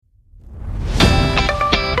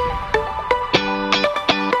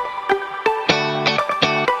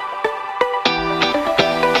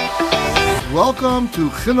Welcome to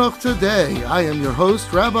Chinuch Today. I am your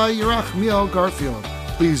host, Rabbi Yerachmiel Garfield.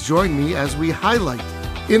 Please join me as we highlight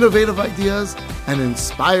innovative ideas and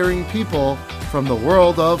inspiring people from the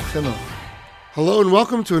world of Chinuch. Hello and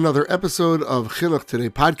welcome to another episode of Chinuch Today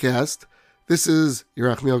podcast. This is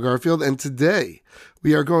Yerachmiel Garfield, and today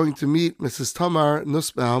we are going to meet Mrs. Tamar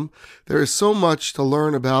Nusbaum. There is so much to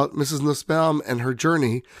learn about Mrs. Nusbaum and her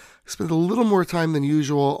journey. I spent a little more time than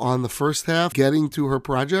usual on the first half getting to her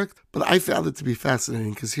project, but I found it to be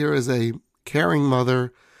fascinating because here is a caring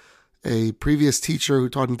mother, a previous teacher who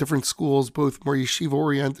taught in different schools, both more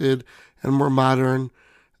yeshiva-oriented and more modern,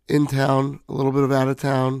 in town, a little bit of out of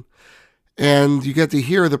town, and you get to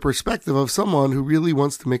hear the perspective of someone who really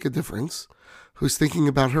wants to make a difference, who's thinking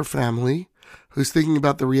about her family, who's thinking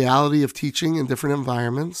about the reality of teaching in different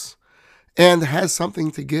environments, and has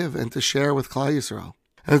something to give and to share with Klal Yisrael.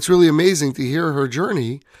 And it's really amazing to hear her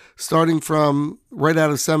journey, starting from right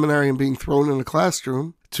out of seminary and being thrown in a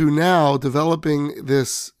classroom, to now developing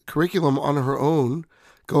this curriculum on her own,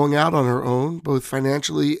 going out on her own, both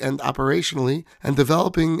financially and operationally, and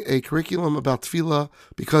developing a curriculum about Tefillah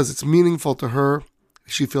because it's meaningful to her.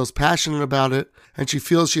 She feels passionate about it, and she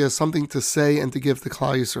feels she has something to say and to give to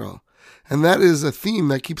Klal Yisrael. And that is a theme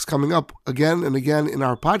that keeps coming up again and again in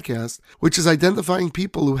our podcast, which is identifying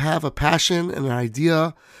people who have a passion and an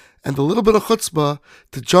idea and a little bit of chutzpah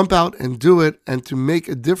to jump out and do it and to make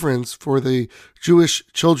a difference for the Jewish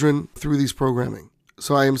children through these programming.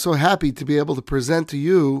 So I am so happy to be able to present to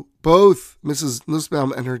you both Mrs.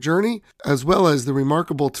 Nusbaum and her journey, as well as the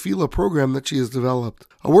remarkable Tefillah program that she has developed.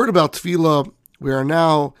 A word about Tefillah: we are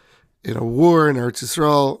now in a war in Eretz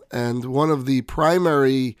Yisrael, and one of the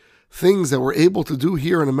primary things that we're able to do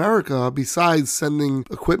here in America, besides sending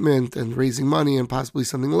equipment and raising money and possibly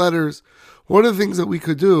sending letters, one of the things that we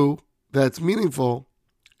could do that's meaningful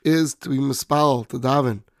is to be mispal, to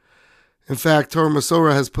daven. In fact, Torah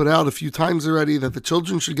Masorah has put out a few times already that the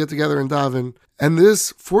children should get together and daven, and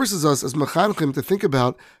this forces us as mechanchim to think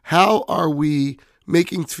about how are we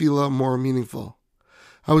making tefillah more meaningful.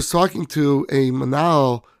 I was talking to a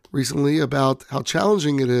manal recently about how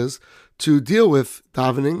challenging it is to deal with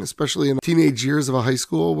davening, especially in the teenage years of a high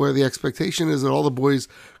school where the expectation is that all the boys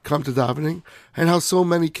come to davening, and how so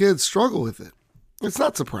many kids struggle with it. It's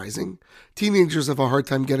not surprising. Teenagers have a hard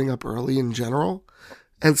time getting up early in general,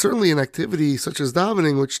 and certainly an activity such as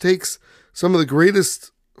davening, which takes some of the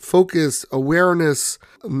greatest focus, awareness,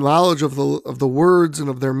 knowledge of the words and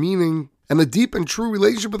of their meaning, and a deep and true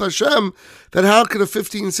relationship with Hashem that how could a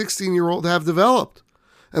 15, 16-year-old have developed?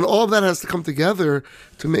 And all of that has to come together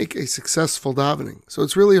to make a successful davening. So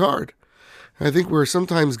it's really hard. And I think we're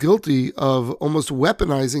sometimes guilty of almost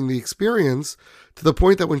weaponizing the experience to the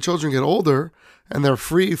point that when children get older and they're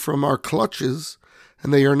free from our clutches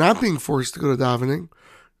and they are not being forced to go to davening,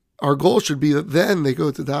 our goal should be that then they go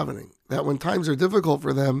to davening. That when times are difficult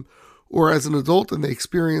for them, or as an adult and they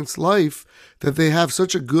experience life, that they have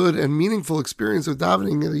such a good and meaningful experience of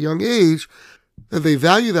davening at a young age that they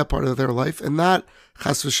value that part of their life and not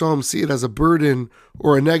chas v'shalom see it as a burden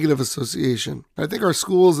or a negative association. I think our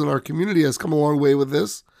schools and our community has come a long way with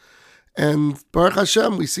this. And Baruch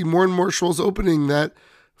Hashem, we see more and more shuls opening that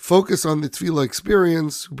focus on the tefillah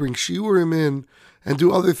experience, bring shiurim in, and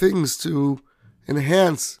do other things to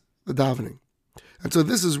enhance the davening. And so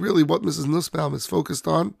this is really what Mrs. Nusbaum is focused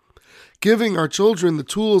on, giving our children the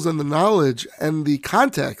tools and the knowledge and the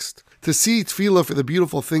context to see tefillah for the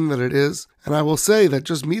beautiful thing that it is. And I will say that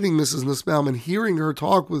just meeting Mrs. Nusbaum and hearing her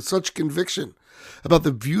talk with such conviction about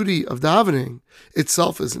the beauty of davening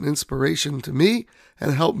itself is an inspiration to me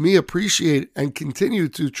and helped me appreciate and continue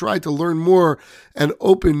to try to learn more and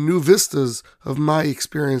open new vistas of my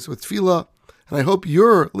experience with tefillah. And I hope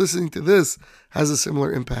your listening to this has a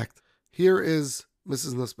similar impact. Here is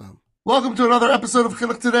Mrs. Nusbaum. Welcome to another episode of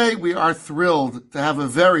Chinuch Today. We are thrilled to have a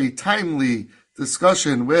very timely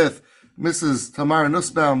discussion with Mrs. Tamar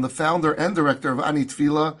Nusbaum, the founder and director of Ani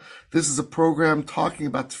Tefillah. This is a program talking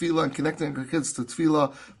about Tefillah and connecting our kids to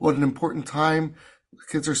Tefillah. What an important time.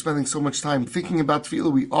 Kids are spending so much time thinking about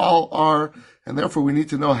Tefillah. We all are, and therefore we need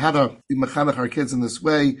to know how to be mechanech our kids in this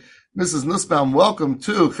way. Mrs. Nusbaum, welcome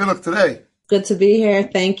to Chinuch Today. Good to be here.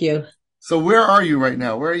 Thank you. So where are you right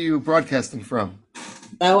now? Where are you broadcasting from?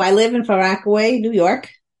 So I live in Far Rockaway, New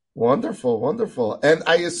York. Wonderful, wonderful. And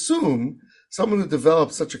I assume someone who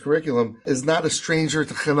develops such a curriculum is not a stranger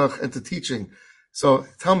to chinuch and to teaching. So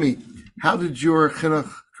tell me, how did your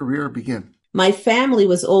chinuch career begin? My family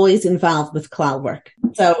was always involved with klal work.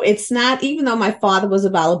 So it's not, even though my father was a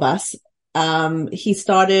balabas, he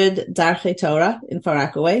started Darchei Torah in Far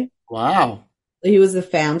Rockaway. Wow. He was the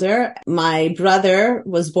founder. My brother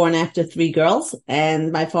was born after three girls,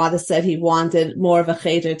 and my father said he wanted more of a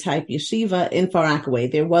cheder type yeshiva in Far Rockaway.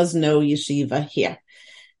 There was no yeshiva here.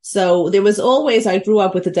 So there was always, I grew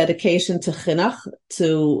up with a dedication to chinuch,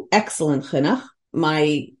 to excellent chinuch.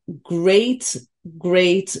 My great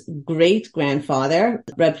grandfather,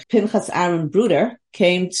 Reb Pinchas Aaron Bruder,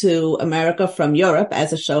 came to America from Europe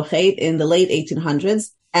as a shochet in the late 1800s.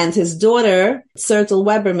 And his daughter, Sertel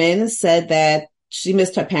Weberman, said that she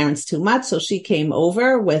missed her parents too much. So she came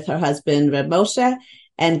over with her husband, Reb Moshe,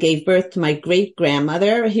 and gave birth to my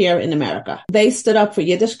great-grandmother here in America. They stood up for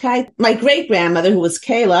Yiddishkeit. My great-grandmother, who was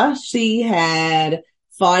Kayla, she had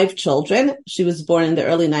 5 children. She was born in the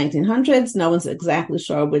early 1900s. No one's exactly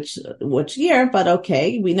sure which year, but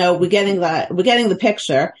okay. We know we're getting the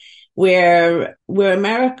picture where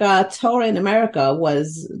America, Torah in America it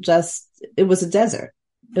was a desert.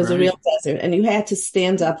 It was a real desert, and you had to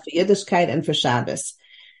stand up for Yiddishkeit and for Shabbos.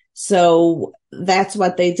 So that's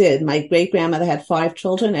what they did. My great-grandmother had 5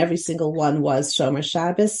 children. Every single one was Shomer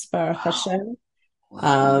Shabbos, Baruch Hashem.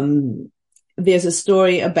 Wow. There's a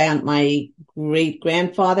story about my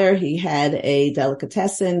great-grandfather. He had a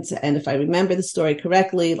delicatessen, and if I remember the story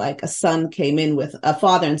correctly, like a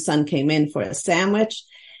father and son came in for a sandwich,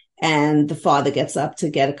 and the father gets up to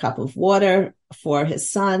get a cup of water for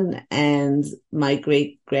his son, and my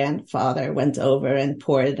great-grandfather went over and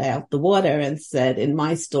poured out the water and said, in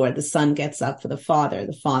my store, the son gets up for the father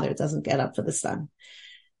doesn't get up for the son.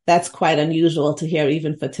 That's quite unusual to hear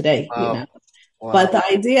even for today, Wow. But the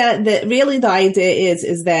idea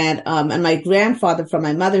is that, and my grandfather from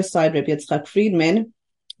my mother's side, Rabbi Yitzchak Friedman,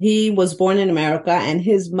 he was born in America, and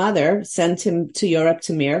his mother sent him to Europe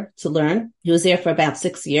to Mir to learn. He was there for about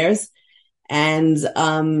 6 years. And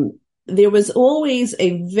there was always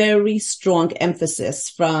a very strong emphasis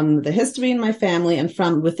from the history in my family and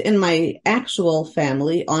from within my actual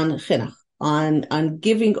family on chinuch, on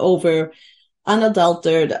giving over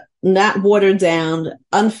unadulterated, not watered down,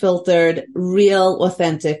 unfiltered, real,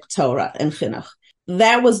 authentic Torah and chinuch.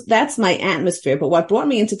 That's my atmosphere. But what brought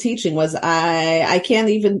me into teaching was I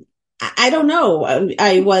don't know.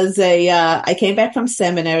 I came back from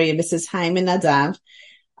seminary, and Mrs. Hyman Nadav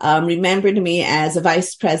remembered me as a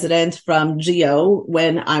vice president from GEO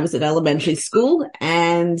when I was at elementary school,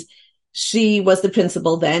 and she was the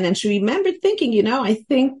principal then, and she remembered thinking, I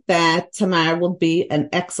think that Tamar will be an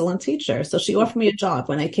excellent teacher. So she offered me a job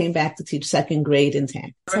when I came back to teach second grade in Tamar.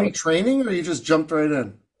 Any training, or you just jumped right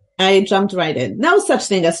in? I jumped right in. No such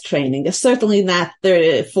thing as training. It's certainly not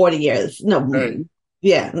 30, 40 years. No. Right.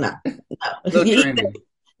 Yeah, no. No training.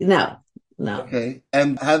 No. Okay.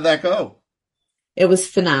 And how'd that go? It was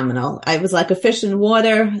phenomenal. I was like a fish in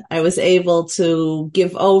water. I was able to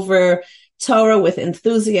give over Torah with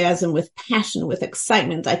enthusiasm, with passion, with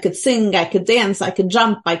excitement. I could sing, I could dance, I could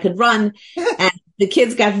jump, I could run. And the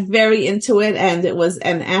kids got very into it, and it was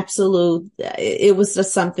it was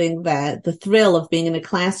just something that the thrill of being in a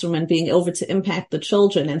classroom and being able to impact the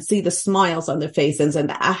children and see the smiles on their faces and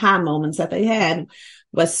the aha moments that they had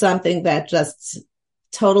was something that just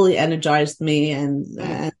totally energized me. And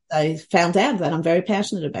I found out that I'm very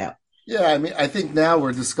passionate about. Yeah, I mean, I think now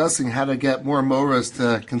we're discussing how to get more moras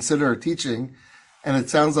to consider teaching, and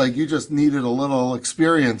it sounds like you just needed a little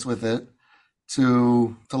experience with it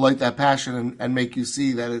to light that passion and make you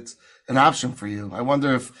see that it's an option for you. I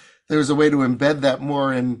wonder if there's a way to embed that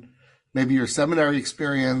more in maybe your seminary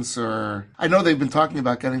experience, or I know they've been talking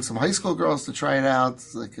about getting some high school girls to try it out.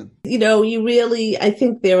 I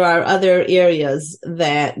think there are other areas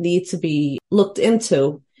that need to be looked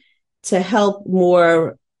into to help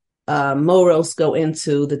more moros go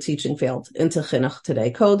into the teaching field, into chinuch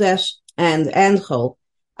today, Kodesh and Chol.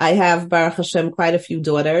 I have, Baruch Hashem, quite a few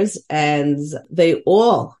daughters, and they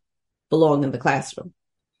all belong in the classroom.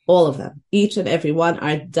 All of them. Each and every one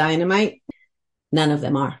are dynamite. None of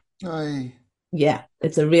them are. Aye. Yeah,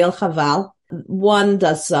 it's a real chaval. One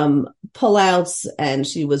does some pullouts, and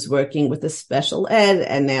she was working with the special ed,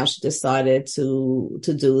 and now she decided to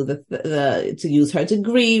do to use her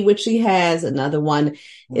degree, which she has. Another one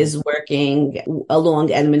is working along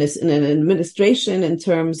in an administration in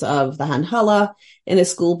terms of the hanhala in a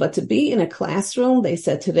school. But to be in a classroom, they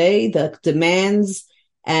said today the demands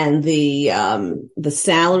and the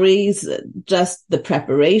salaries, just the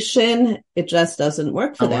preparation, it just doesn't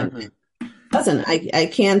work for them. Doesn't. I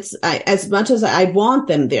can't, as much as I want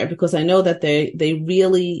them there, because I know that they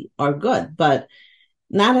really are good, but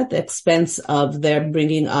not at the expense of their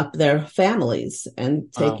bringing up their families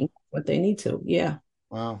and taking what they need to. Yeah.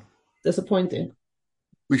 Wow. Disappointing.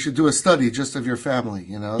 We should do a study just of your family,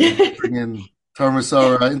 bring in Tamar,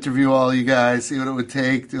 interview all you guys, see what it would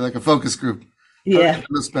take, do like a focus group. Yeah.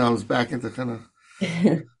 Nusbaum's back into kind of.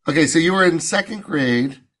 Okay, so you were in second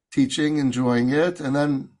grade teaching, enjoying it, and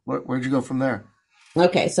then where'd you go from there?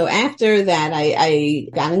 Okay, so after that, I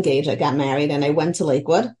got engaged, I got married, and I went to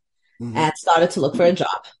Lakewood Hmm. and started to look for a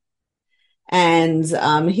job. And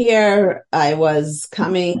here I was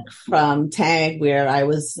coming from TAG, where I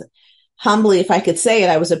was humbly, if I could say it,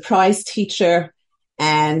 I was a prize teacher.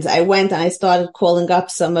 And I went and I started calling up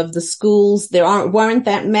some of the schools. Weren't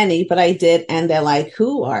that many, but I did. And they're like,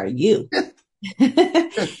 "Who are you?"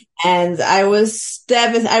 And I was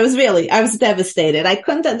devastated. I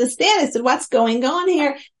couldn't understand. I said, "What's going on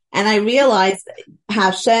here?" And I realized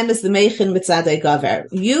Hashem is the Meichin Mitzadei Gaver.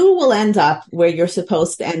 You will end up where you're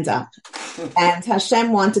supposed to end up. And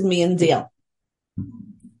Hashem wanted me in Deal,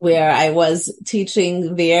 where I was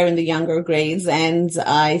teaching there in the younger grades, and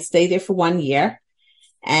I stayed there for 1 year.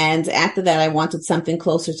 And after that, I wanted something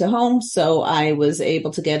closer to home, so I was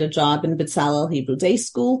able to get a job in B'Tzalel Hebrew Day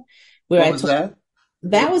School, where What I was taught. that?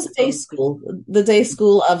 That was a day school, the day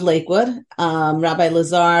school of Lakewood. Rabbi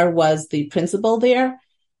Lazar was the principal there,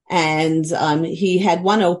 and he had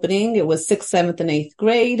one opening. It was sixth, seventh, and eighth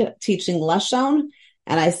grade teaching Lashon,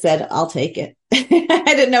 and I said, "I'll take it."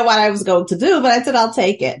 I didn't know what I was going to do, but I said, "I'll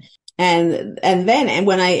take it." And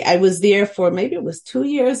when I was there for maybe it was 2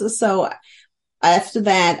 years or so. After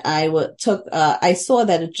that, I saw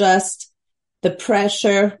that it just the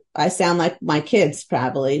pressure. I sound like my kids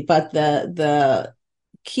probably, but the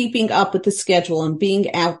keeping up with the schedule and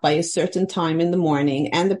being out by a certain time in the morning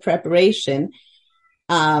and the preparation,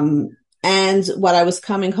 and what I was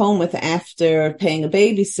coming home with after paying a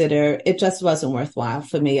babysitter, it just wasn't worthwhile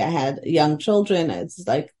for me. I had young children. It's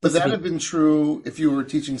like Would this that week. have been true if you were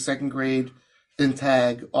teaching second grade in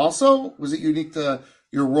TAG? Also, was it unique to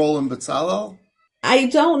your role in Bezalel? I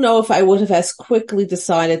don't know if I would have as quickly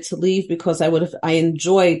decided to leave because I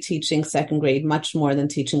enjoyed teaching second grade much more than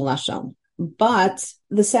teaching Lashon. But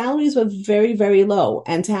the salaries were very, very low.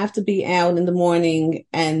 And to have to be out in the morning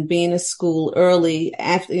and be in a school early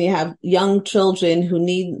after you have young children who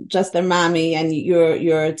need just their mommy and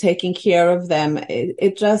you're taking care of them,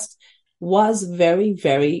 it just was very,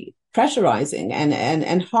 very pressurizing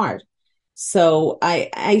and hard. So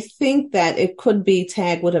I think that it could be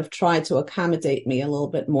TAG would have tried to accommodate me a little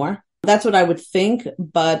bit more. That's what I would think.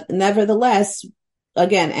 But nevertheless,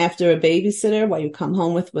 again, after a babysitter, what you come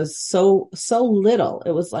home with was so little.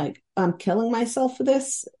 It was like, I'm killing myself for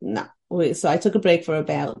this. No. So I took a break for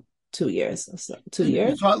about 2 years. So 2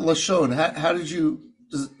 years. You taught Lashon. How did you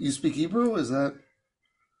speak Hebrew? Is that?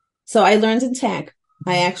 So I learned in TAG.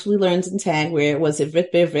 I actually learned in TAG where it was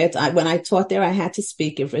Ivrit B'Ivrit. When I taught there, I had to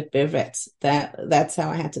speak Ivrit B'Ivrit. That's how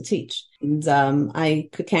I had to teach. And I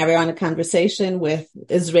could carry on a conversation with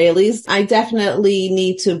Israelis. I definitely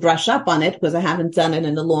need to brush up on it because I haven't done it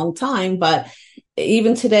in a long time. But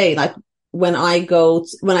even today, like when I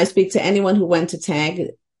speak to anyone who went to TAG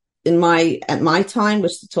at my time,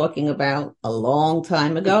 which is talking about a long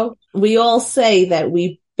time ago, we all say that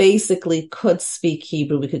we basically could speak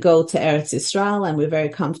Hebrew. We could go to Eretz Yisrael and we're very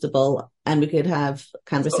comfortable and we could have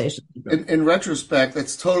conversations. In retrospect,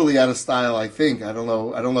 that's totally out of style, I think. I don't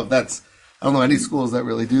know. I don't know any schools that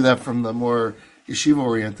really do that from the more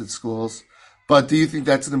yeshiva-oriented schools. But do you think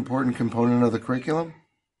that's an important component of the curriculum?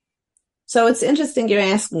 So it's interesting you're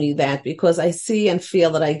asking me that because I see and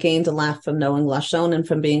feel that I gained a lot from knowing Lashon and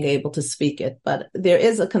from being able to speak it. But there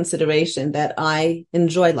is a consideration that I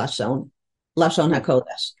enjoy Lashon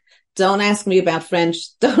HaKodesh. Don't ask me about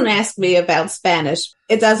French. Don't ask me about Spanish.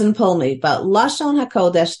 It doesn't pull me, but Lashon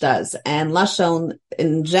HaKodesh does. And Lashon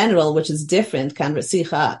in general, which is different,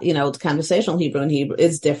 conversational Hebrew and Hebrew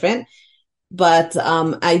is different. But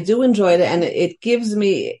I do enjoy it, and it gives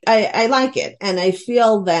me. I like it, and I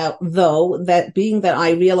feel that being that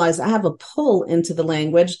I realize I have a pull into the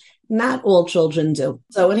language, not all children do.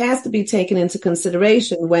 So it has to be taken into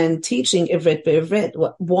consideration when teaching Ivrit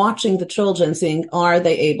B'Ivrit, watching the children, seeing are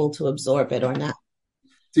they able to absorb it or not.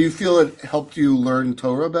 Do you feel it helped you learn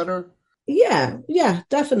Torah better? Yeah,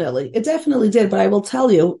 definitely. It definitely did. But I will tell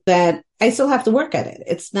you that I still have to work at it.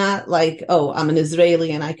 It's not like, oh, I'm an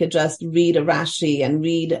Israeli and I could just read a Rashi and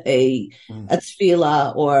read a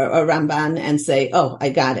Tefillah or a Ramban and say, oh, I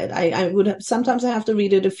got it. Sometimes I have to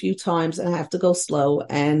read it a few times and I have to go slow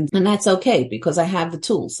and that's okay because I have the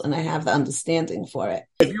tools and I have the understanding for it.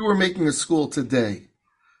 If you were making a school today,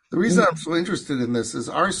 the reason I'm so interested in this is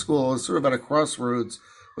our school is sort of at a crossroads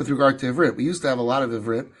with regard to Ivrit. We used to have a lot of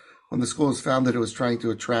Ivrit. When the school was founded, it was trying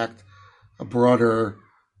to attract a broader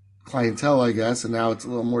clientele, I guess, and now it's a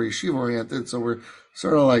little more yeshiva oriented. So we're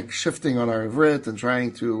sort of like shifting on our Ivrit and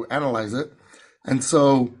trying to analyze it. And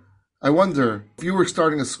so I wonder if you were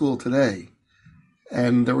starting a school today,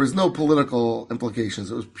 and there was no political implications.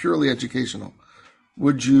 It was purely educational.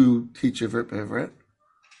 Would you teach Ivrit B'Ivrit?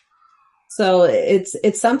 So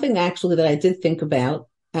it's something actually that I did think about.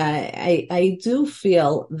 I do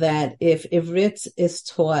feel that if Ivrit is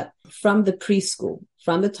taught from the preschool,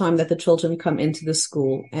 from the time that the children come into the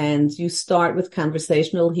school, and you start with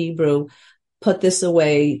conversational Hebrew, put this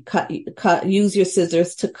away, cut, use your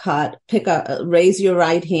scissors to cut, raise your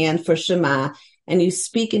right hand for Shema, and you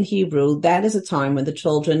speak in Hebrew, that is a time when the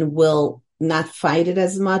children will not fight it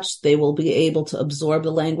as much. They will be able to absorb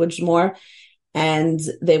the language more, and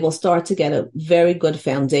they will start to get a very good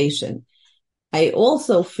foundation. I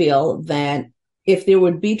also feel that if there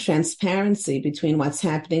would be transparency between what's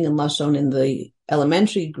happening in Lashon in the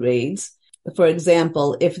elementary grades, for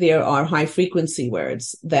example, if there are high frequency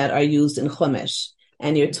words that are used in Chumash,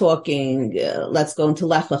 and you're talking, let's go into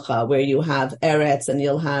Lech Lecha, where you have Eretz and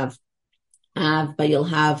you'll have Av, but you'll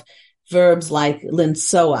have verbs like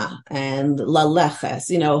Linsoa and Laleches,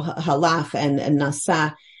 Halach and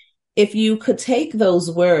Nasa. If you could take those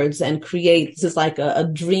words and create, this is like a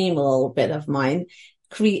dream a little bit of mine,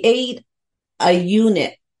 create a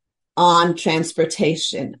unit on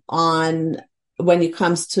transportation, on when it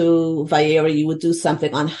comes to Vayera, you would do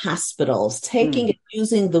something on hospitals, taking it,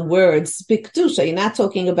 using the words, Bikdusha, you're not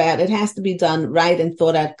talking about, it has to be done right and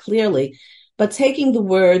thought out clearly, but taking the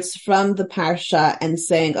words from the Parsha and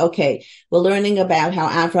saying, okay, we're learning about how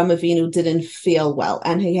Avram Avinu didn't feel well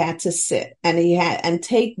and he had to sit and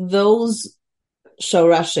take those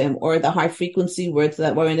shorashim or the high frequency words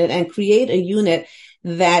that were in it and create a unit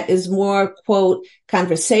that is more, quote,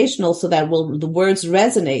 conversational so that the words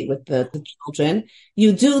resonate with the children.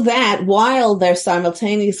 You do that while they're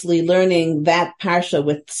simultaneously learning that Parsha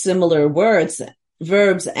with similar words,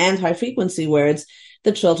 verbs, and high frequency words.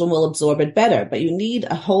 The children will absorb it better. But you need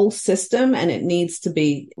a whole system and it needs to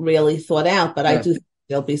be really thought out. But I do think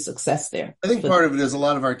there'll be success there. I think part of it is a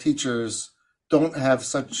lot of our teachers don't have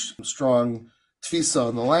such strong tfisa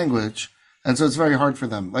in the language. And so it's very hard for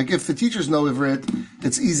them. Like if the teachers know Ivrit,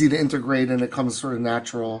 it's easy to integrate and it comes sort of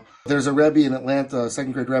natural. There's a Rebbe in Atlanta,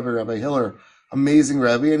 second grade Rebbe, Rabbi Hiller, amazing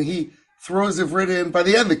Rebbe, and he throws Ivrit in. By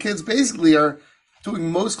the end, the kids basically are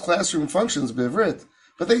doing most classroom functions with Ivrit.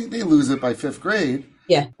 But they lose it by fifth grade,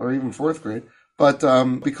 or even fourth grade. But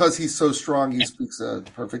because he's so strong, he speaks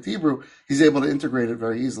perfect Hebrew, he's able to integrate it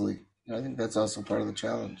very easily. And I think that's also part of the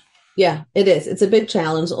challenge. Yeah, it is. It's a big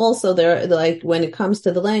challenge. Also, when it comes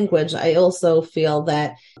to the language, I also feel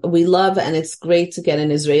that we love, and it's great to get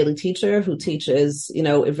an Israeli teacher who teaches,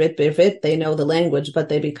 Ivrit B'Ivrit. They know the language, but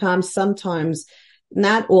they become sometimes,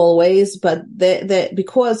 not always, but they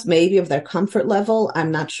because maybe of their comfort level, I'm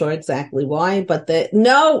not sure exactly why, but they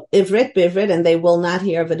know Ivrit B'Ivrit and they will not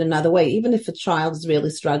hear of it another way, even if a child is really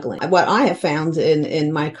struggling. What I have found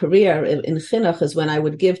in my career in Chinuch is when I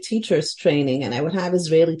would give teachers training and I would have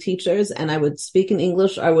Israeli teachers and I would speak in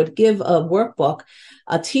English, I would give a workbook,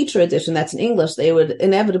 a teacher edition that's in English, they would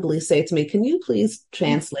inevitably say to me, can you please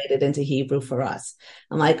translate it into Hebrew for us?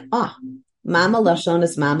 I'm like, Mama Lashon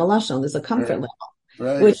is Mama Lashon. There's a comfort level.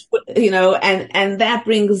 Right. Which, and that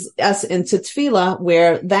brings us into Tefillah,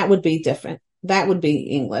 where that would be different. That would be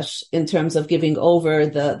English in terms of giving over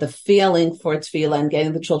the feeling for Tefillah and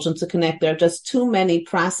getting the children to connect. There are just too many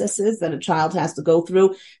processes that a child has to go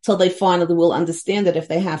through till they finally will understand it if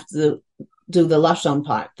they have to do the Lashon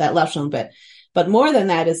part, that Lashon bit. But more than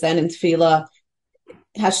that is then in Tefillah,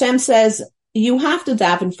 Hashem says, you have to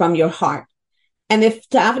daven from your heart. And if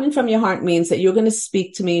davening from your heart means that you're going to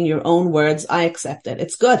speak to me in your own words, I accept it.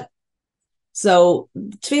 It's good. So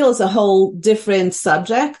Tefillah is a whole different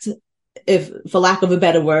subject, if for lack of a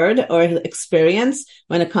better word, or experience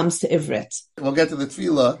when it comes to Ivrit. We'll get to the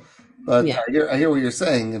Tefillah, but I hear what you're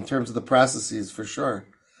saying in terms of the processes for sure.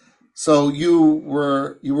 So you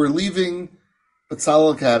were leaving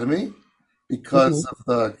Betzalel Academy because of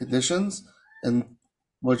the conditions, and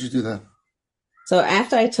what did you do then? So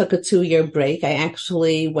after I took a 2-year break, I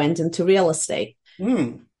actually went into real estate.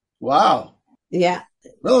 Wow. Yeah.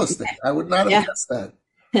 Real estate. I would not have guessed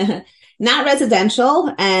that. Not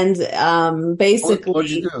residential. And basically... What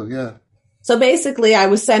did you do? Yeah. So basically, I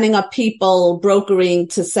was setting up people, brokering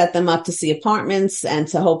to set them up to see apartments and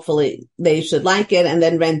to hopefully they should like it and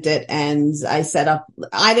then rent it. And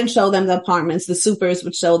I didn't show them the apartments. The supers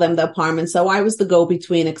would show them the apartments. So I was the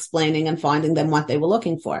go-between explaining and finding them what they were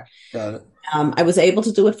looking for. Got it. I was able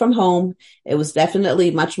to do it from home. It was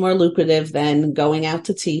definitely much more lucrative than going out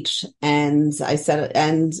to teach. And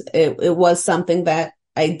it was something that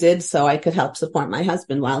I did so I could help support my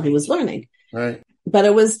husband while he was learning. Right. but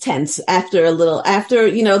it was tense after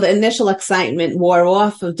the initial excitement wore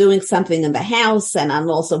off of doing something in the house. And I'm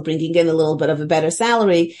also bringing in a little bit of a better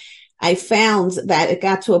salary. I found that it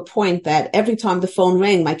got to a point that every time the phone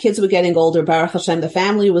rang, my kids were getting older, Baruch Hashem, the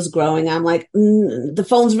family was growing. I'm like, the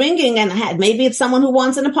phone's ringing and maybe it's someone who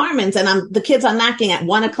wants an apartment, and the kids are knocking at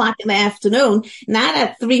 1:00 in the afternoon, not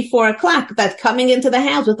at 3, 4 o'clock, that's coming into the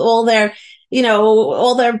house with all their,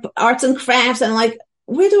 all their arts and crafts, and like,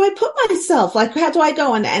 where do I put myself? Like, how do I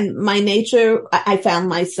go? And my nature, I found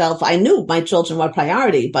myself, I knew my children were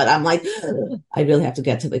priority, but I'm like, I really have to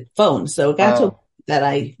get to the phone. So it got to that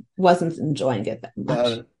I wasn't enjoying it that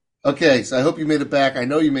much. Okay, so I hope you made it back. I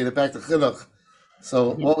know you made it back to Chinuch.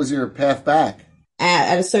 So what was your path back?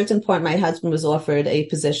 At a certain point, my husband was offered a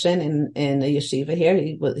position in a yeshiva here.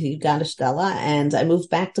 He got a shtela, and I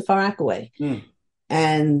moved back to Far Rockaway.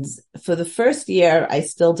 And for the first year, I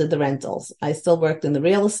still did the rentals. I still worked in the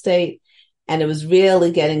real estate. And it was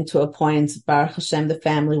really getting to a point, Baruch Hashem, the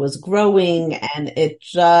family was growing, and it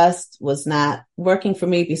just was not working for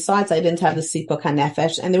me. Besides, I didn't have the Sipok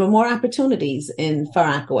HaNefesh, and there were more opportunities in Far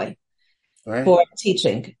Rockaway for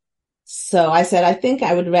teaching. So I said, I think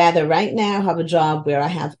I would rather right now have a job where I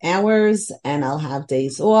have hours and I'll have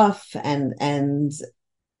days off, and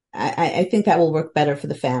I think that will work better for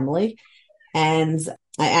the family. And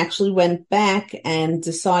I actually went back and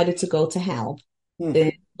decided to go to HALB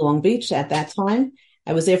in Long Beach at that time.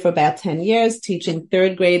 I was there for about 10 years, teaching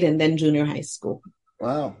third grade and then junior high school.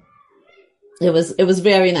 Wow. It was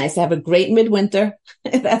very nice. I have a great midwinter.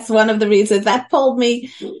 That's one of the reasons that pulled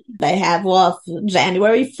me. They have off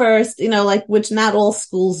January 1st, which not all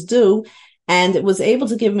schools do. And it was able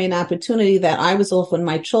to give me an opportunity that I was off when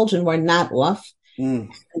my children were not off.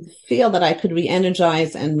 And feel that I could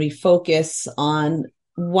re-energize and refocus on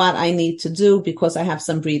what I need to do because I have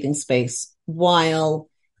some breathing space. While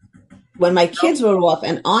when my kids were off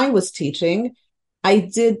and I was teaching, I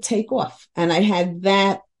did take off, and I had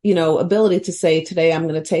that, ability to say, today I'm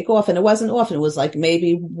going to take off. And it wasn't often. It was like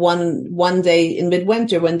maybe one day in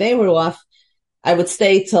midwinter when they were off, I would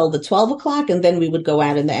stay till the 12 o'clock, and then we would go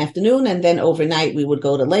out in the afternoon, and then overnight we would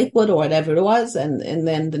go to Lakewood or whatever it was. And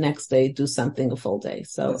then the next day do something a full day.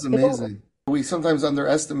 So that's amazing. We sometimes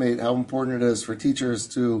underestimate how important it is for teachers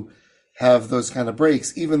to have those kind of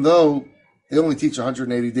breaks, even though they only teach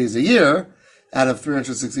 180 days a year out of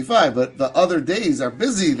 365, but the other days are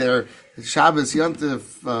busy. They're Shabbos, Yontif,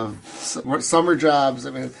 summer jobs. I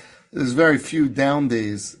mean, there's very few down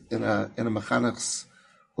days in a mechanics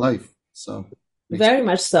life. So very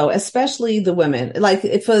much so, especially the women. Like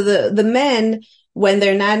for the men, when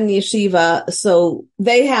they're not in yeshiva, so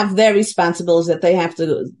they have their responsibilities that they have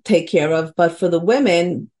to take care of. But for the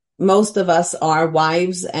women, most of us are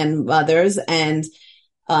wives and mothers, and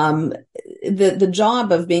the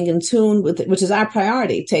job of being in tune with, which is our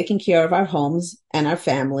priority, taking care of our homes and our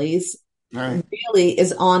families, really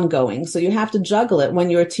is ongoing. So you have to juggle it when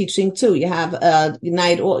you're teaching too. You have a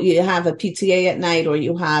night, or you have a PTA at night, or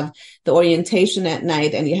you have the orientation at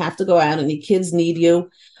night, and you have to go out and your kids need you.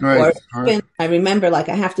 Right. I remember, I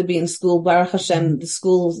have to be in school, Baruch Hashem, the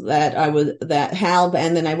schools that HALB,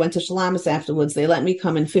 and then I went to Shalamis afterwards. They let me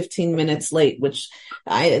come in 15 minutes late, which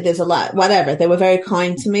there's a lot, whatever. They were very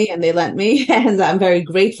kind to me, and they let me, and I'm very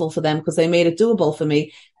grateful for them because they made it doable for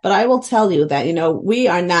me. But I will tell you that, we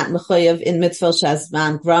are not mechayev in mitzvah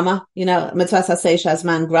shazman grama, mitzvah saseh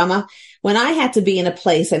shazman grama. When I had to be in a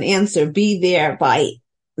place and be there by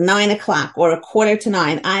 9 o'clock or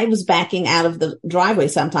 8:45, I was backing out of the driveway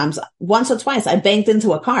sometimes. Once or twice, I banked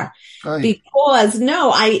into a car because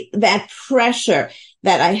that pressure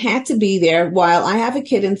that I had to be there while I have a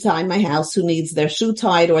kid inside my house who needs their shoe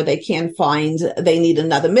tied, or they need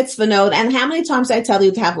another mitzvah note. And how many times I tell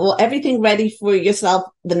you to have everything ready for yourself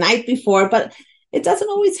the night before, but it doesn't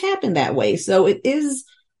always happen that way. So it is,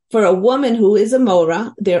 for a woman who is a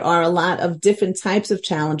mora, there are a lot of different types of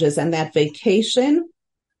challenges, and that vacation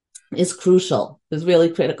is crucial, is really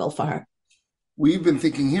critical for her. We've been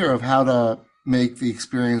thinking here of how to make the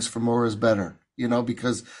experience for moras better,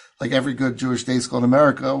 because like every good Jewish day school in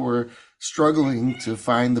America, we're struggling to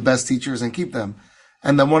find the best teachers and keep them.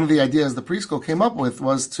 And then one of the ideas the preschool came up with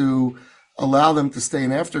was to allow them to stay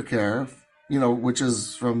in aftercare, which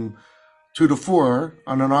is from 2 to 4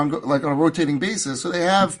 on on a rotating basis. So they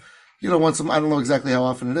have, I don't know exactly how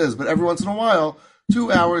often it is, but every once in a while,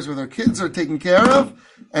 2 hours where their kids are taken care of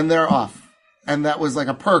and they're off. And that was like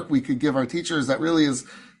a perk we could give our teachers that really is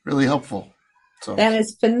really helpful. So that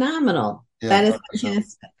is phenomenal. Yeah, that is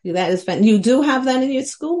fantastic. That is you do have that in your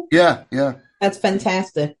school? Yeah. That's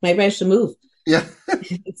fantastic. Maybe I should move. Yeah.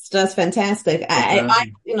 It's just fantastic.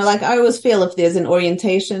 Fantastic. Like I always feel if there's an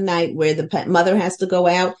orientation night where the mother has to go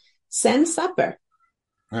out, send supper.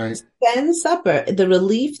 Right. Send supper. The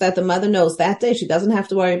relief that the mother knows that day she doesn't have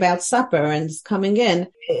to worry about supper and coming in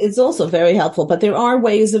is also very helpful. But there are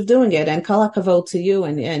ways of doing it, and kol hakavod to you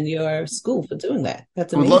and your school for doing that.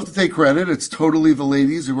 That's I would love to amazing. take credit. It's totally the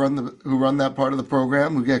ladies who run that part of the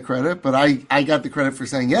program who get credit, but I got the credit for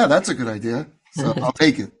saying, yeah, that's a good idea. So I'll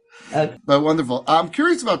take it. Okay. But wonderful. I'm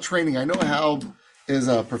curious about training. I know Hal is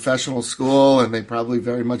a professional school and they probably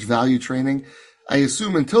very much value training. I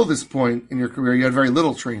assume until this point in your career, you had very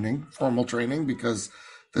little training, formal training, because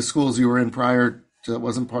the schools you were in prior to that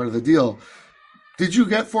wasn't part of the deal. Did you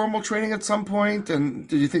get formal training at some point? And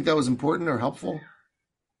did you think that was important or helpful?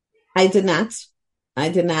 I did not. I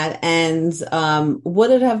did not. And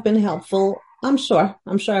would it have been helpful? I'm sure.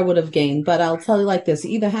 I'm sure I would have gained, but I'll tell you like this,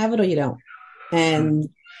 you either have it or you don't. And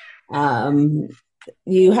um,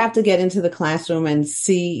 you have to get into the classroom and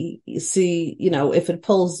see, if it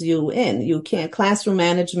pulls you in. You can't classroom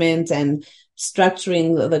management and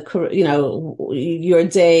structuring your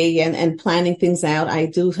day and planning things out. I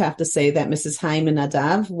do have to say that Mrs. Hyman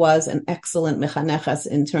Nadav was an excellent mechanechas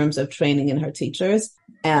in terms of training in her teachers.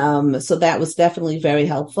 So that was definitely very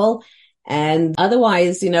helpful. And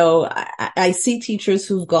otherwise, I see teachers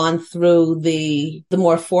who've gone through the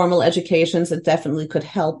more formal educations that definitely could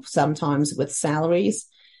help sometimes with salaries.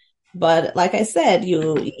 But like I said,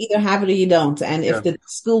 you either have it or you don't. And if the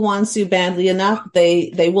school wants you badly enough,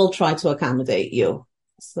 they will try to accommodate you.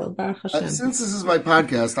 So Baruch Hashem. Since this is my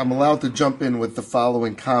podcast, I'm allowed to jump in with the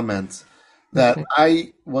following comments that Okay.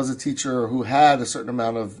 I was a teacher who had a certain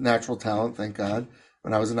amount of natural talent, thank God.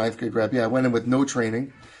 When I was a ninth grade Rebbe, I went in with no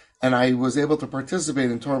training, and I was able to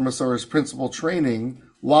participate in Torah Masorah's principal training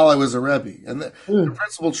while I was a Rebbe. And the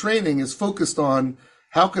principal training is focused on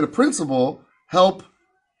how could a principal help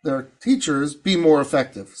their teachers be more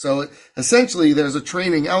effective. So essentially, there's a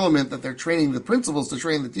training element that they're training the principals to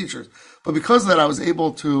train the teachers. But because of that, I was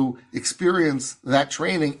able to experience that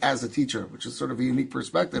training as a teacher, which is sort of a unique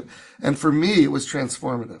perspective. And for me, it was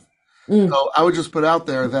transformative. So I would just put out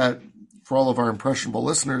there that for all of our impressionable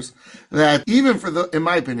listeners, that even in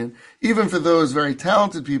my opinion, even for those very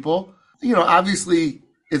talented people, obviously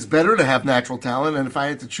it's better to have natural talent. And if I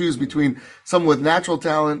had to choose between someone with natural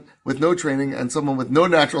talent with no training and someone with no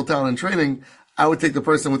natural talent and training, I would take the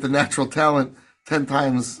person with the natural talent 10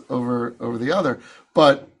 times over the other.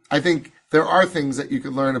 But I think there are things that you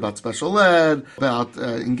could learn about special ed, about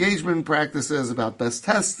engagement practices, about best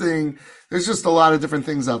testing. There's just a lot of different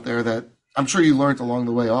things out there that I'm sure you learned along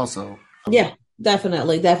the way also. Yeah,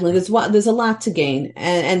 definitely. There's a lot to gain,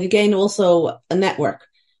 and you gain also a network,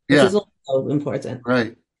 which is also important.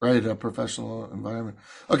 Right, a professional environment.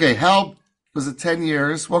 Okay, Hal was it 10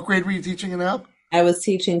 years? What grade were you teaching in Hal? I was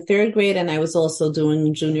teaching third grade, and I was also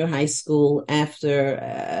doing junior high school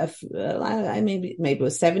after maybe it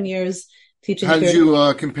was 7 years teaching. How did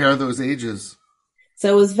you compare those ages?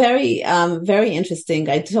 So it was very, very interesting.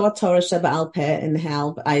 I taught Torah Sheba'al Peh in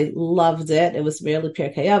Hal. I loved it. It was really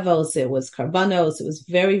Pirkei Avos. It was Karbanos. It was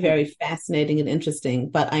very, very fascinating and interesting.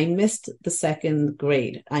 But I missed the second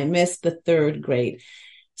grade. I missed the third grade.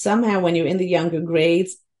 Somehow when you're in the younger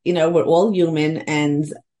grades, we're all human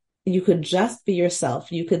and you could just be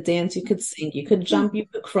yourself. You could dance, you could sing, you could jump, you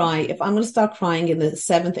could cry. If I'm going to start crying in the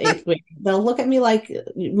 7th, 8th grade, they'll look at me like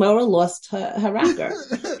Mora lost her rocker.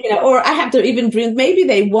 Or I have to even bring, maybe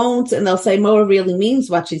they won't, and they'll say Mora really means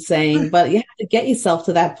what she's saying, but you have to get yourself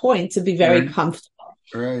to that point to be very comfortable.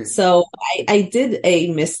 Right. So I did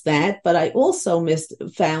miss that, but I also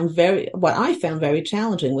what I found very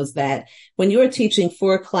challenging was that when you're teaching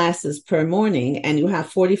 4 classes per morning and you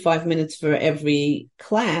have 45 minutes for every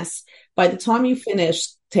class, by the time you finish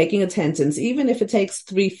taking attendance, even if it takes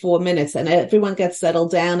 3-4 minutes and everyone gets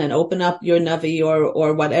settled down and open up your Navi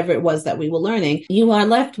or whatever it was that we were learning, you are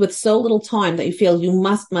left with so little time that you feel you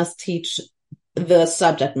must teach the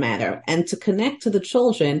subject matter. And to connect to the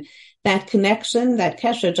children, that connection, that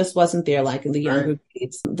kesher just wasn't there like in the younger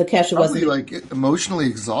grades. The kesher wasn't like emotionally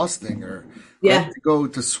exhausting or to go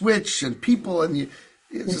to switch and people and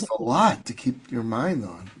it's just a lot to keep your mind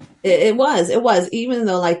on. It was, even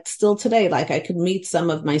though like still today, like I could meet some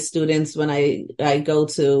of my students when I go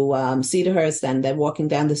to Cedarhurst and they're walking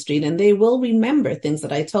down the street and they will remember things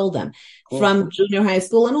that I told them from junior high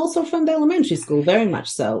school and also from the elementary school, very much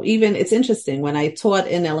so. Even it's interesting when I taught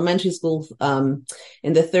in elementary school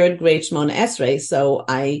in the 3rd grade Shmona Esrei, so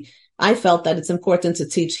I I felt that it's important to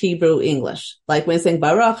teach Hebrew English. Like when saying,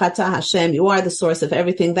 Baruch Atah Hashem, you are the source of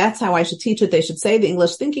everything. That's how I should teach it. They should say the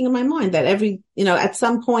English, thinking in my mind that at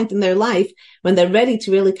some point in their life, when they're ready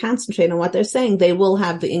to really concentrate on what they're saying, they will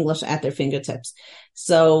have the English at their fingertips.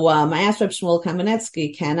 So I asked Reb Shmuel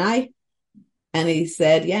Kamenetsky, can I? And he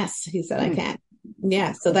said, yes. He said, I can.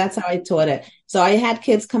 Yeah, so that's how I taught it. So I had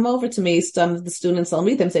kids come over to me. Some of the students, I'll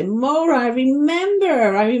meet them, say, Mora, I remember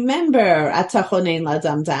Atachonein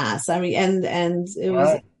Ladam Das. And it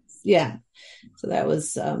was, yeah. So that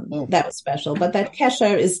was special. But that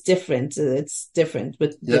kesher is different. It's different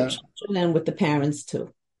with the children and with the parents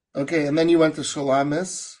too. Okay, and then you went to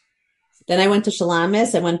Shalamis. Then I went to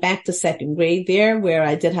Shalamis. I went back to second grade there, where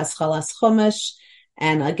I did Haschalas Chumash.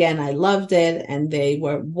 And again, I loved it, and they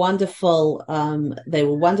were wonderful. They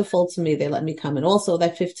were wonderful to me. They let me come in also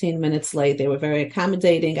that 15 minutes late. They were very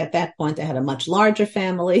accommodating. At that point, I had a much larger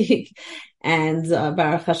family, and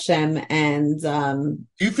Baruch Hashem. And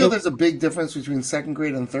do you feel there's a big difference between second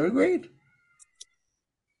grade and third grade?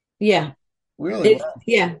 Yeah. Really?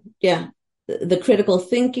 Yeah. The critical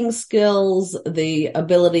thinking skills, the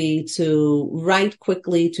ability to write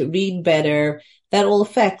quickly, to read better, that all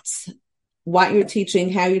affects what you're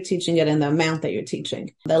teaching, how you're teaching it, and the amount that you're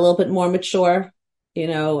teaching. They're a little bit more mature,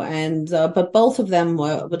 but both of them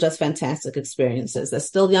were just fantastic experiences. They're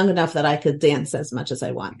still young enough that I could dance as much as I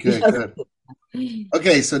want. Okay, good.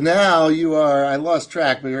 Okay, so now you are, I lost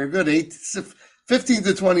track, but you're a good 15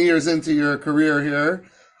 to 20 years into your career here.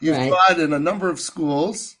 You've taught in a number of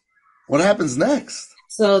schools. What happens next?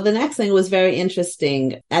 So the next thing was very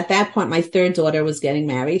interesting. At that point, my third daughter was getting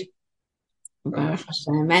married.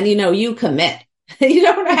 And you commit. You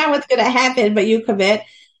don't know how it's going to happen, but you commit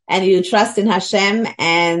and you trust in Hashem.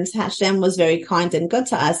 And Hashem was very kind and good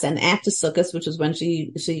to us. And after Sukkot, which was when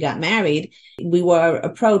she got married, we were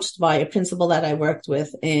approached by a principal that I worked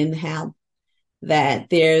with in Hal, that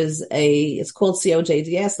it's called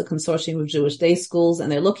COJDS, the Consortium of Jewish Day Schools,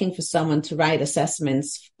 and they're looking for someone to write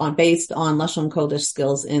assessments based on Lashon Kodesh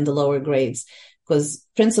skills in the lower grades. Because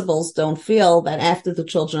principals don't feel that after the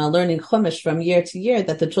children are learning Chumash from year to year,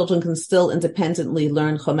 that the children can still independently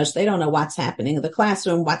learn Chumash. They don't know what's happening in the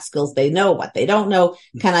classroom, what skills they know, what they don't know.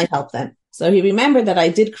 Can I help them? So he remembered that I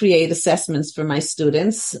did create assessments for my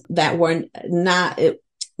students that were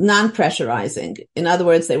non-pressurizing. In other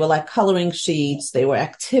words, they were like coloring sheets. They were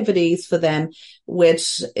activities for them,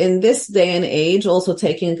 which in this day and age, also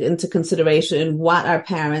taking into consideration what our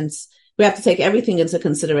parents, we have to take everything into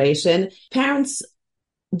consideration. Parents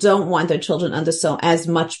don't want their children under as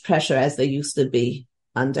much pressure as they used to be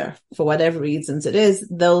under. For whatever reasons it is,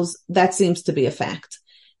 that seems to be a fact.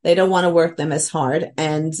 They don't want to work them as hard,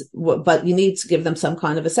 but you need to give them some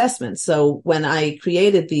kind of assessment. So when I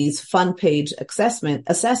created these fun page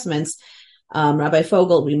assessments, Rabbi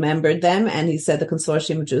Fogel remembered them, and he said, the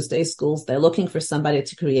Consortium of Jewish Day Schools, they're looking for somebody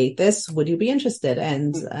to create this. Would you be interested?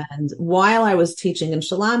 And while I was teaching in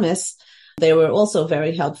Shalamis, they were also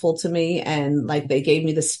very helpful to me, and they gave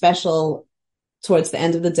me the special towards the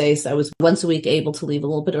end of the day. So I was once a week able to leave a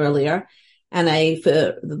little bit earlier. And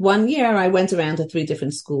for 1 year, I went around to 3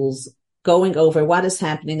 different schools, going over what is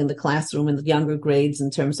happening in the classroom in the younger grades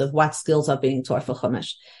in terms of what skills are being taught for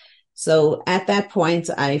Chumash. So at that point,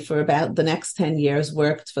 I, for about the next 10 years,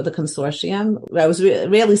 worked for the consortium. I was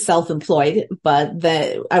really self-employed, but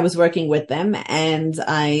I was working with them, and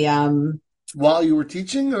While you were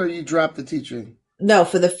teaching, or you dropped the teaching? No,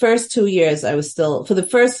 for the first 2 years, for the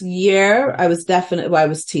first year, I was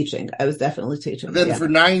teaching. I was definitely teaching. Then for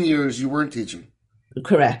 9 years, you weren't teaching.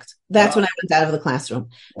 Correct. That's when I went out of the classroom.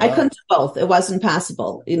 Wow. I couldn't do both. It wasn't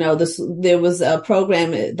possible. There was a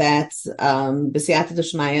program that, B'siyata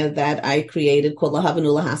D'Shmaya, that I created called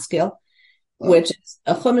Lahavanu Lahaskil, which is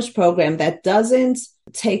a Chumash program that doesn't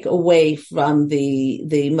take away from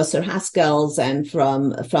the Musar Haskels and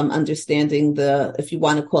from understanding if you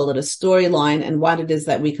want to call it a storyline, and what it is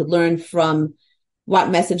that we could learn from,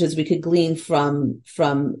 what messages we could glean from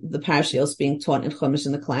the parashios being taught in Chumash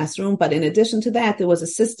in the classroom. But in addition to that, there was a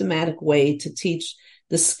systematic way to teach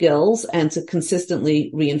the skills and to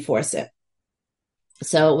consistently reinforce it.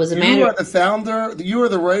 So it was a matter. You are the founder, you are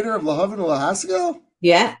the writer of Lahavanu Lahaskel?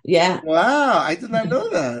 Yeah. Wow, I did not know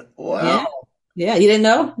that. Wow. Yeah, you didn't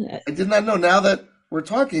know? I did not know. Now that we're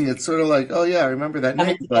talking, it's sort of like, oh yeah, I remember that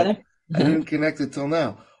name, but I didn't connect it till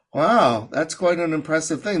now. Wow, that's quite an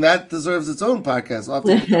impressive thing. That deserves its own podcast. I'll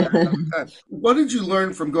have to What did you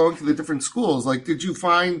learn from going to the different schools? Did you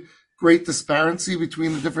find great disparity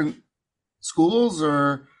between the different schools,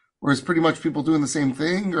 or is pretty much people doing the same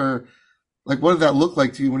thing? Or what did that look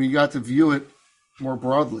like to you when you got to view it more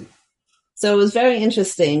broadly? So it was very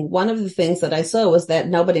interesting. One of the things that I saw was that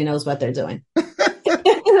nobody knows what they're doing.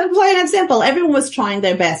 Plain and simple. Everyone was trying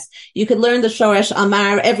their best. You could learn the Shoresh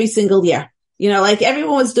Amar every single year. Like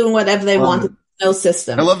everyone was doing whatever they wanted. No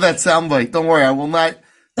system. I love that soundbite. Don't worry, I will not.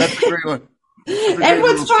 That's a great one.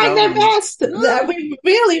 Everyone's trying their best. We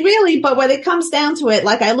really, but when it comes down to it,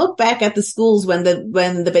 like I look back at the schools when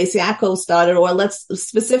the Beis Yaakov started, or let's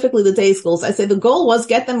specifically the day schools, I say the goal was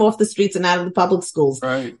get them off the streets and out of the public schools.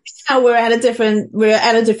 Right. Now we're at a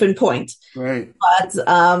different point. Right. But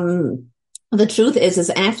the truth is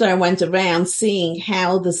after I went around seeing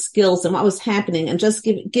how the skills and what was happening and just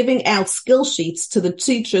giving out skill sheets to the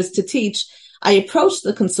teachers to teach, I approached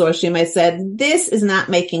the consortium. I said, this is not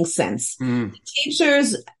making sense.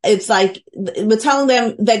 Teachers, it's like we're telling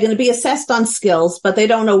them they're going to be assessed on skills, but they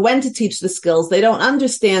don't know when to teach the skills. They don't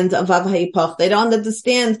understand Vav Ha'ipach. They don't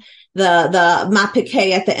understand the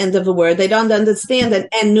mapikeh at the end of a word. They don't understand an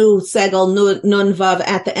enu segel nun vav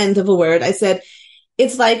at the end of a word. I said,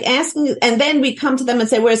 it's like asking, and then we come to them and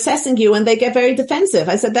say, we're assessing you, and they get very defensive.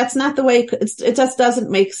 I said, that's not the way, it just doesn't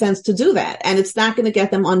make sense to do that. And it's not going to get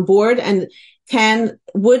them on board. And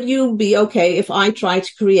would you be okay if I try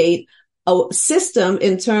to create a system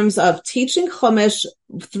in terms of teaching Chumash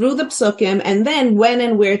through the psukim, and then when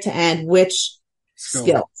and where to add which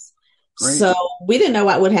skills? Great. So we didn't know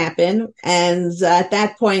what would happen. And at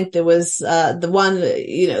that point, there was the one,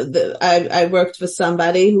 I worked for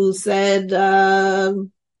somebody who said,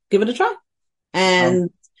 give it a try.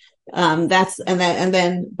 And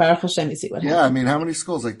then Baruch Hashem, you see what happens. Yeah, I mean, how many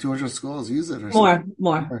schools? Like 200 schools use it or more, something?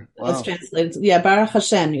 More. Wow. It's translated. Yeah, Baruch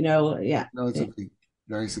Hashem, yeah. No, it's a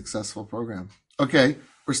very successful program. Okay,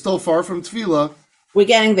 we're still far from Tefillah. We're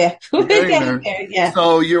getting there. We're getting there, yeah.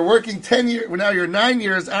 So you're working 10 years, now you're 9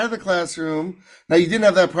 years out of the classroom. Now you didn't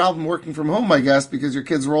have that problem working from home, I guess, because your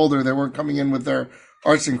kids were older. They weren't coming in with their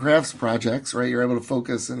arts and crafts projects, right? You're able to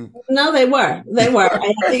focus and. No, they were.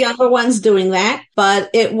 I had the younger ones doing that, but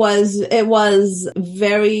it was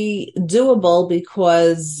very doable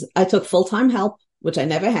because I took full-time help, which I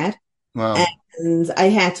never had. Wow. And I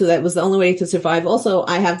had to, that was the only way to survive. Also,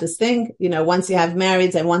 I have this thing, once you have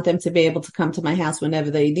marrieds, I want them to be able to come to my house whenever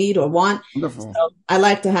they need or want. Wonderful. So I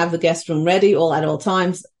like to have the guest room ready at all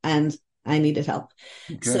times, and I needed help.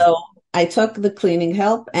 Okay. So I took the cleaning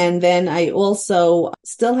help, and then I also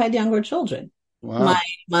still had younger children. Wow.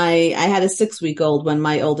 I had a 6-week-old when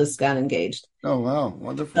my oldest got engaged. Oh, wow.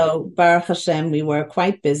 Wonderful. So Baruch Hashem, we were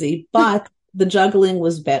quite busy, but the juggling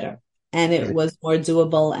was better. And it was more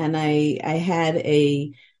doable. And I had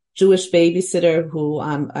a Jewish babysitter who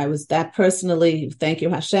I was that personally, thank you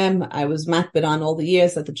Hashem, I was makbid on all the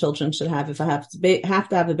years that the children should have. If I have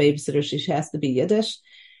to have a babysitter, she has to be Yiddish.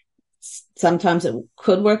 Sometimes it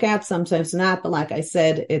could work out, sometimes not. But like I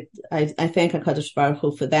said, I thank HaKadosh Baruch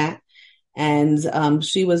Hu for that. And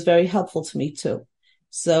she was very helpful to me too.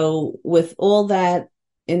 So with all that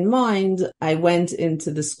in mind, I went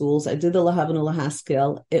into the schools. I did the Lahavanu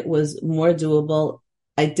Lahaskil. It was more doable.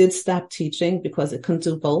 I did stop teaching because I couldn't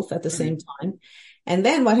do both at the same time. And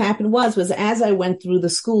then what happened was as I went through the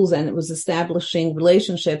schools and it was establishing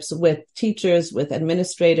relationships with teachers, with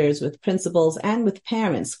administrators, with principals, and with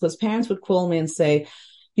parents, because parents would call me and say,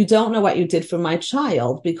 you don't know what you did for my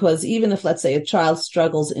child, because even if, let's say, a child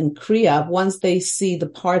struggles in Kriya, once they see the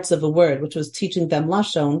parts of a word, which was teaching them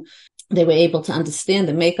Lashon, they were able to understand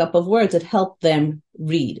the makeup of words. It helped them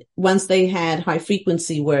read. Once they had high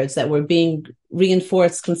frequency words that were being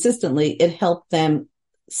reinforced consistently, it helped them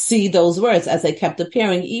see those words as they kept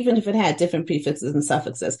appearing, even if it had different prefixes and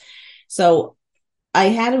suffixes. So I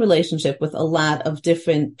had a relationship with a lot of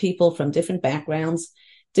different people from different backgrounds,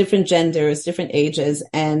 different genders, different ages.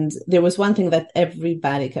 And there was one thing that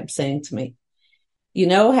everybody kept saying to me,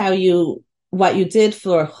 what you did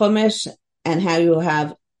for Chumash and how you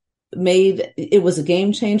have made, it was a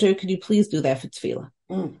game changer. Could you please do that for Tefillah?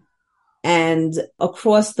 And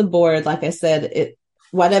across the board, like I said,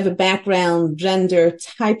 whatever background, gender,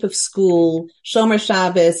 type of school, Shomer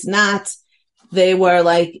Shabbos, they were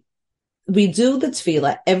like, we do the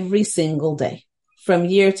Tefillah every single day from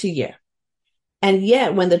year to year. And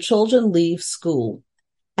yet when the children leave school,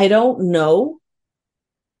 I don't know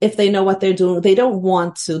if they know what they're doing. They don't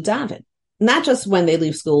want to daven. Not just when they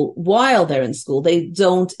leave school, while they're in school. They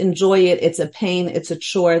don't enjoy it. It's a pain. It's a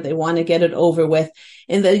chore. They want to get it over with.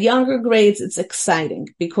 In the younger grades, it's exciting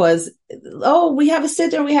because, we have a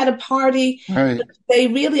sitter, we had a party. Right. They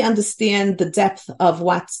really understand the depth of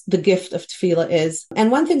what the gift of tefillah is. And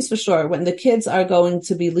one thing's for sure, when the kids are going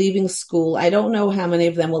to be leaving school, I don't know how many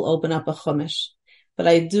of them will open up a chumash, but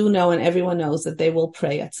I do know, and everyone knows, that they will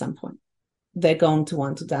pray at some point. They're going to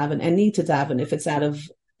want to daven and need to daven if it's out of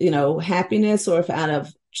happiness or if out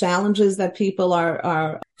of challenges that people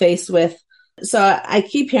are faced with. So I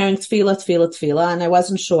keep hearing tefillah, tefillah, tefillah, and I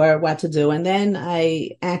wasn't sure what to do. And then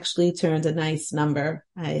I actually turned a nice number.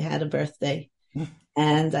 I had a birthday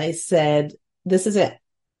and I said, this is it.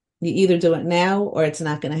 You either do it now or it's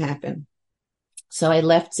not going to happen. So I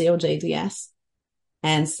left COJDS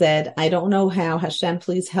and said, I don't know how. Hashem,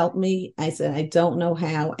 please help me. I said, I don't know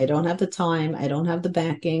how. I don't have the time. I don't have the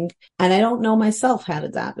backing. And I don't know myself how to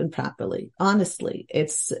daven properly. Honestly,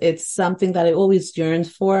 it's something that I always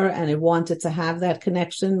yearned for and I wanted to have that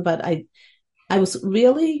connection, but I was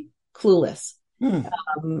really clueless.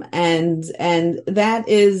 And that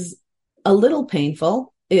is a little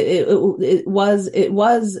painful. It was,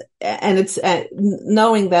 and it's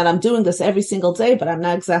knowing that I'm doing this every single day, but I'm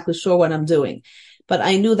not exactly sure what I'm doing. But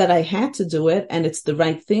I knew that I had to do it and it's the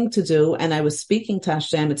right thing to do. And I was speaking to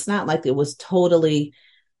Hashem. It's not like it was totally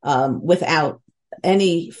without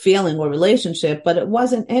any feeling or relationship, but it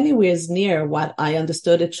wasn't anywhere near what I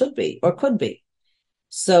understood it should be or could be.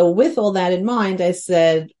 So with all that in mind, I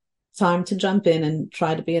said, time to jump in and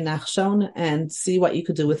try to be a nachshon and see what you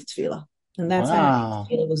could do with tefillah. And that's how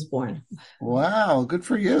tefillah was born. Wow, good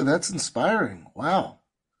for you. That's inspiring. Wow.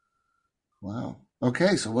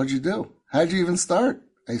 Okay, so what'd you do? How'd you even start?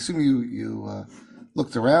 I assume you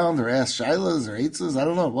looked around or asked Shilas or Eitzes. I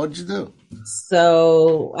don't know. What'd you do?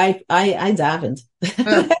 So I davened.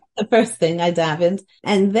 The first thing I davened.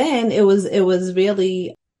 And then it was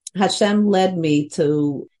really, Hashem led me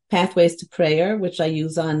to Pathways to Prayer, which I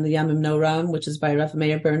use on the Yamim Noram, which is by Rav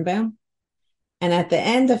Meir Birnbaum. And at the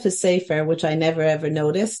end of his Sefer, which I never ever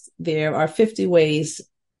noticed, there are 50 ways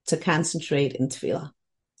to concentrate in tefillah.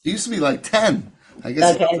 It used to be like 10. I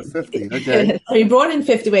guess okay. It's 50. Okay. So he brought in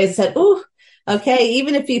 50 ways and said, ooh, okay,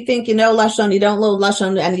 even if you think you know Lashon, you don't know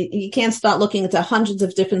Lashon, and you can't start looking into hundreds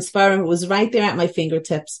of different Sfarim. It was right there at my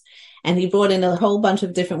fingertips. And he brought in a whole bunch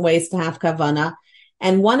of different ways to have Kavanah.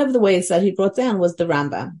 And one of the ways that he brought down was the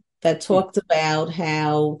Rambam that talked about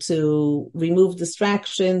how to remove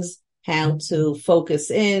distractions, how to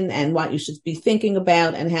focus in and what you should be thinking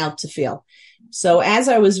about and how to feel. So as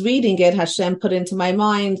I was reading it, Hashem put into my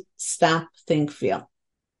mind, stop, think, feel.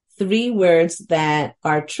 3 words that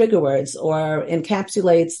are trigger words or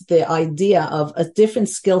encapsulates the idea of a different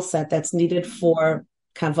skill set that's needed for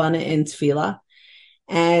kavanah in tefillah.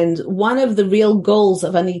 And one of the real goals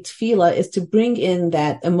of any tefillah is to bring in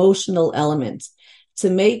that emotional element, to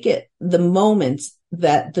make it the moment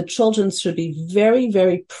that the children should be very,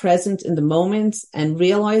 very present in the moment and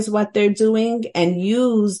realize what they're doing and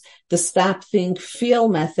use the stop, think, feel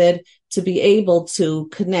method to be able to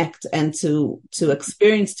connect and to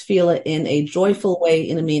experience tefillah in a joyful way,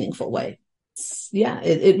 in a meaningful way. Yeah,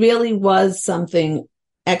 it really was something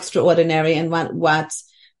extraordinary. And what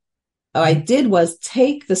I did was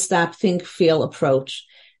take the stop, think, feel approach.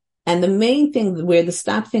 And the main thing where the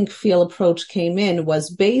stop, think, feel approach came in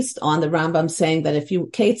was based on the Rambam saying that if you,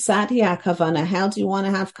 Kate Sadia Kavana, how do you want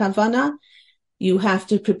to have Kavana? You have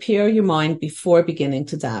to prepare your mind before beginning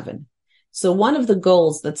to daven. So one of the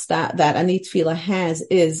goals that Ani Tefillah has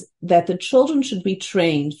is that the children should be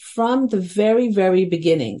trained from the very, very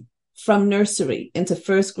beginning, from nursery into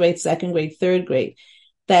first grade, second grade, third grade,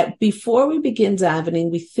 that before we begin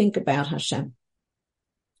davening, we think about Hashem.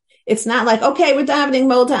 It's not like, okay, we're davening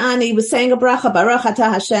Moda Ani, we're saying a bracha, Baruch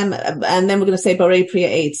Atah Hashem, and then we're going to say Borei Priya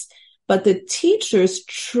Eitz. But the teachers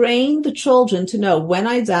train the children to know when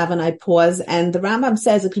I daven, I pause, and the Rambam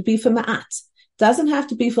says it could be for ma'at. Doesn't have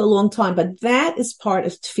to be for a long time, but that is part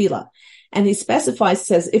of tefillah. And he specifies,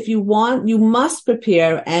 says, if you want, you must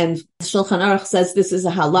prepare. And Shulchan Aruch says this is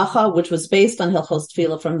a halacha, which was based on Hilchos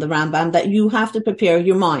Tefillah from the Rambam, that you have to prepare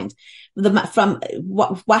your mind. How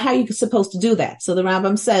are you supposed to do that? So the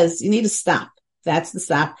Rambam says you need to stop. That's the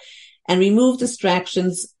stop. And remove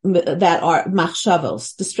distractions that are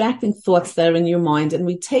machshavos, distracting thoughts that are in your mind. And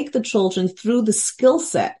we take the children through the skill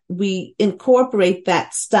set. We incorporate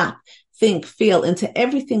that stop, think, feel into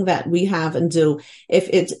everything that we have and do. If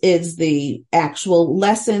it is the actual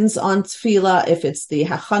lessons on tefillah, if it's the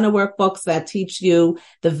hachana workbooks that teach you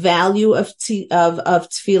the value of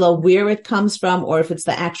tefillah, where it comes from, or if it's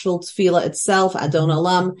the actual tefillah itself, Adon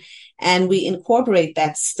Olam, and we incorporate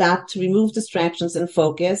that stop to remove distractions and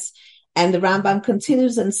focus. And the Rambam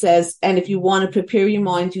continues and says, and if you want to prepare your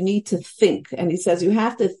mind, you need to think. And he says, you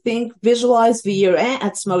have to think, visualize, v'yireh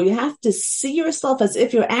atzmo. You have to see yourself as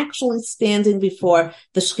if you're actually standing before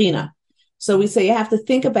the Shekhinah. So we say you have to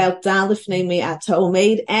think about da lifnei me'at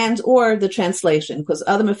ha'omed and or the translation, because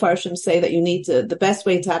other mefarshim say that you need to, the best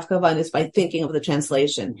way to have kavan is by thinking of the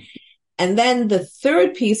translation. And then the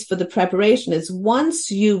third piece for the preparation is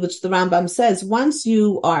once you, which the Rambam says, once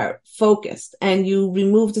you are focused and you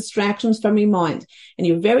remove distractions from your mind and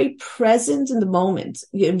you're very present in the moment,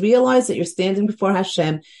 you realize that you're standing before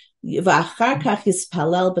Hashem, and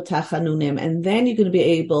then you're going to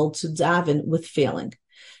be able to daven with feeling.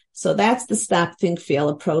 So that's the stop, think, feel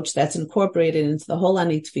approach that's incorporated into the whole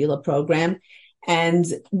Ani Tefillah program. And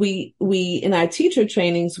we in our teacher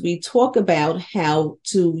trainings, we talk about how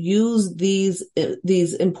to use these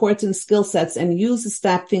important skill sets and use the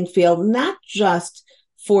stop, think, feel, not just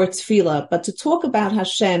for tefillah, but to talk about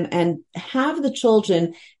Hashem and have the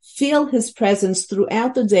children feel His presence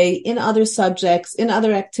throughout the day in other subjects, in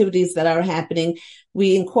other activities that are happening.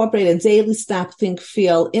 We incorporate a daily stop, think,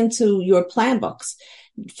 feel into your plan books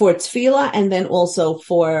for tefillah, and then also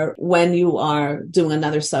for when you are doing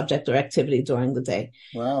another subject or activity during the day.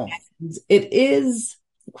 Wow. And it is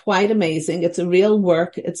quite amazing. It's a real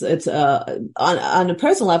work. It's on a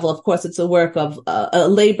personal level, of course, it's a work of a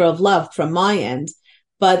labor of love from my end,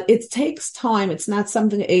 but it takes time. It's not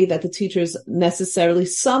something that the teachers necessarily,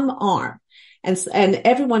 some are. And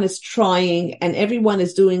everyone is trying and everyone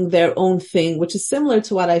is doing their own thing, which is similar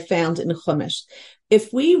to what I found in Chumash.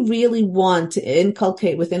 If we really want to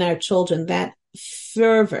inculcate within our children that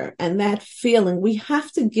fervor and that feeling, we have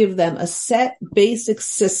to give them a set basic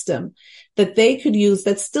system that they could use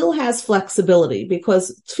that still has flexibility,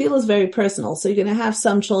 because tefillah is very personal. So you're going to have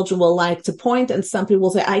some children will like to point and some people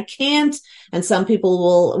will say, I can't. And some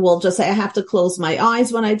people will just say, I have to close my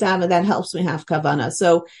eyes when I daven, and that helps me have kavanah.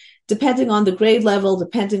 So depending on the grade level,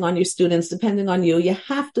 depending on your students, depending on you, you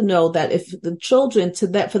have to know that if the children, for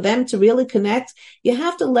them to really connect, you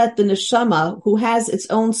have to let the neshama, who has its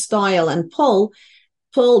own style and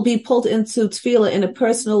be pulled into tefillah in a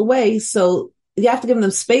personal way. So you have to give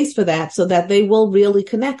them space for that so that they will really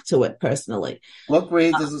connect to it personally. What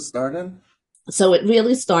grade does it start in? So it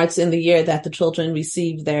really starts in the year that the children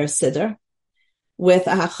receive their siddur, with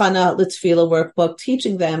a hachana l'tefillah workbook,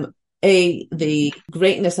 teaching them the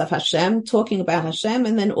greatness of Hashem, talking about Hashem,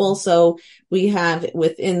 and then also we have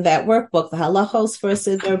within that workbook the halachos for a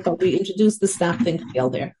siddur, but we introduce the stop, think, feel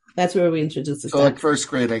there. That's where we introduce the stop. So like first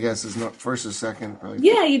grade, I guess, is not first or second. Probably.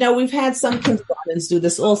 Yeah, we've had some kindergartens do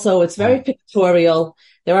this also. It's very pictorial.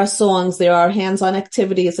 There are songs, there are hands-on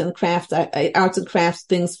activities and arts and crafts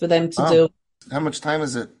things for them to do. How much time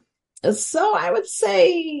is it? So I would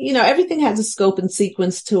say, everything has a scope and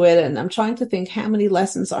sequence to it. And I'm trying to think how many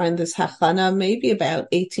lessons are in this hachana, maybe about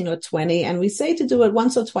 18 or 20. And we say to do it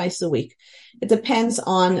once or twice a week. It depends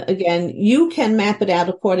on, again, you can map it out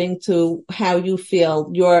according to how you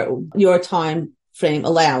feel your time frame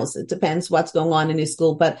allows. It depends what's going on in your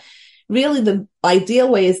school. But really the ideal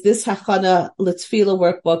way is this hachana l'tefillah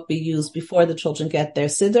workbook be used before the children get their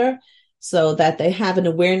siddur, so that they have an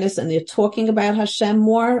awareness and they're talking about Hashem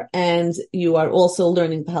more, and you are also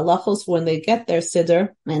learning the halachos when they get their siddur,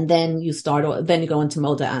 and then you go into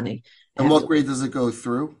Moda Ani. And what grade does it go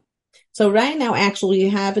through? So right now, actually,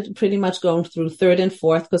 you have it pretty much going through third and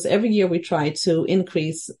fourth, because every year we try to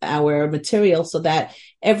increase our material so that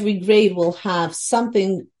every grade will have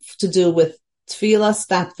something to do with tefillah,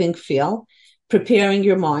 stop, think, feel, preparing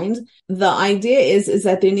your mind. The idea is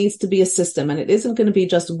that there needs to be a system, and it isn't going to be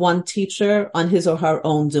just one teacher on his or her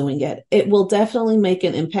own doing it. It will definitely make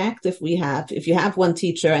an impact if you have one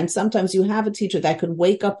teacher, and sometimes you have a teacher that could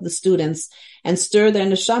wake up the students and stir their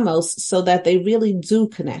neshamos so that they really do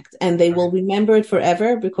connect and they will remember it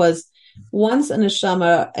forever, because once a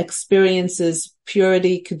neshama experiences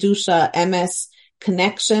purity, kedusha, emes,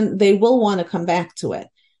 connection, they will want to come back to it.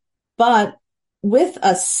 But with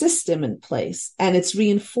a system in place and it's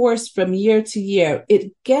reinforced from year to year,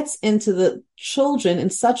 it gets into the children in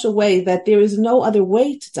such a way that there is no other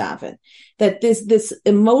way to daven, that this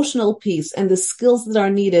emotional piece and the skills that are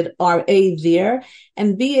needed are there,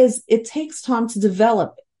 and B is it takes time to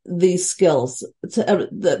develop these skills.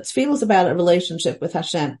 The tefillah is about a relationship with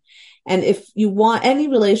Hashem. And if you want any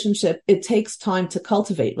relationship, it takes time to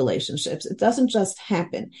cultivate relationships. It doesn't just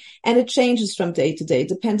happen. And it changes from day to day,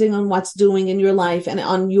 depending on what's doing in your life and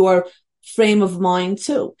on your frame of mind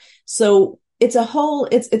too. So it's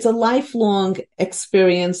a lifelong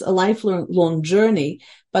experience, a lifelong journey.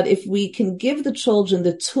 But if we can give the children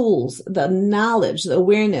the tools, the knowledge, the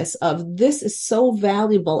awareness of this is so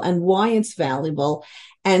valuable and why it's valuable,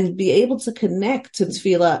 and be able to connect to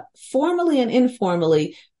tefillah formally and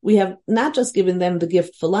informally, we have not just given them the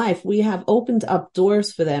gift for life, we have opened up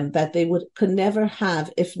doors for them that they could never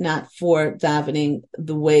have if not for davening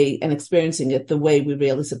the way and experiencing it the way we're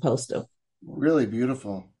really supposed to. Really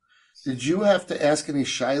beautiful. Did you have to ask any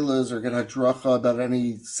shilas or get a dracha about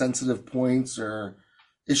any sensitive points, or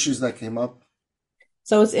issues that came up?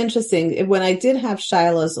 So it's interesting. When I did have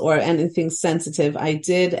shilas or anything sensitive, I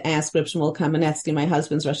did ask Reb Shmuel Kamenetsky, my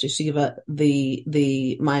husband's Rosh Yeshiva,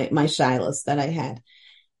 my shilas that I had.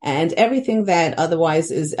 And everything that otherwise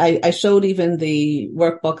is, I showed even the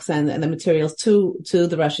workbooks and the materials to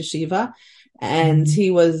the Rosh Yeshiva. And he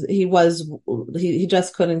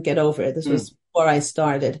just couldn't get over it. This was before I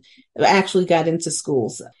started. I actually got into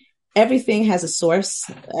schools. Everything has a source,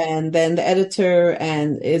 and then the editor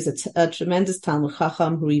is a tremendous Talmud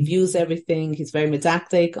Chacham who reviews everything. He's very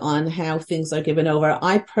medactic on how things are given over.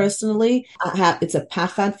 I personally it's a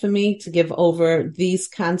pachad for me to give over these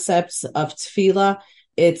concepts of tefillah.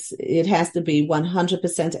 It has to be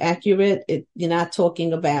 100% accurate. You're not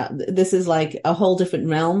talking about, this is like a whole different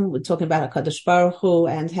realm. We're talking about HaKadosh Baruch Hu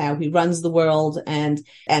and how he runs the world and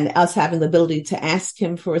us having the ability to ask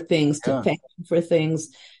him for things, to thank him for things.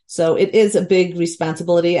 So it is a big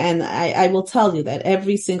responsibility. And I will tell you that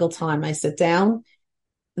every single time I sit down,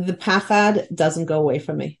 the pachad doesn't go away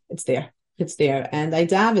from me. It's there. And I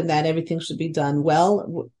daven that everything should be done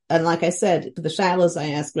well. And like I said, the shilas,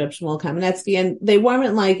 I asked Reb Shmuel Kamenetsky, and it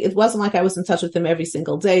wasn't like I was in touch with them every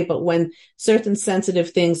single day, but when certain sensitive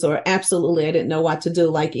things or absolutely I didn't know what to do,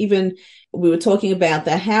 like even we were talking about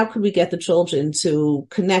that, how could we get the children to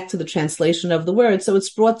connect to the translation of the word? So it's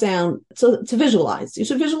brought down to visualize. You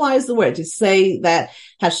should visualize the word. You say that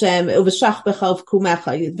Hashem, uveshach b'chav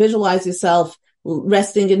kumecha. You visualize yourself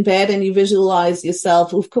resting in bed and you visualize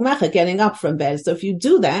yourself uvkumecha, getting up from bed. So if you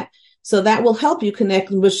do that, so that will help you connect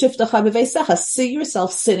with shiftacha b'veisecha. See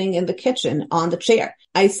yourself sitting in the kitchen on the chair.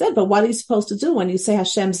 I said, but what are you supposed to do when you say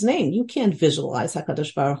Hashem's name? You can't visualize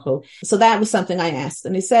HaKadosh Baruch Hu. So that was something I asked.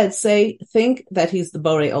 And he said, think that he's the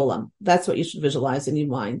Borei Olam. That's what you should visualize in your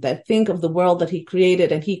mind. That think of the world that he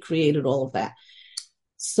created, and he created all of that.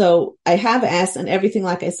 So I have asked, and everything,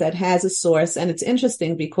 like I said, has a source. And it's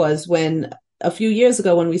interesting because a few years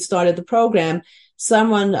ago when we started the program,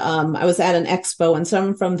 I was at an expo and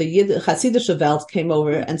someone from the Hasidische Welt came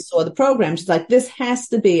over and saw the program. She's like, this has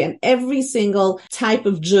to be, and every single type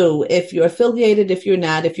of Jew, if you're affiliated, if you're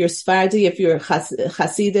not, if you're Sephardi, if you're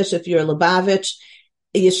Hasidish, if you're Lubavitch,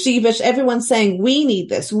 Yeshivish, everyone's saying, we need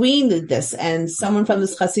this. And someone from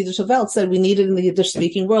this Hasidische Welt said, we need it in the Yiddish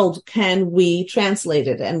speaking world. Can we translate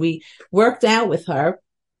it? And we worked out with her.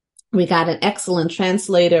 We got an excellent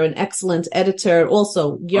translator, an excellent editor,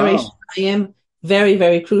 also Yeresh Chaim, very,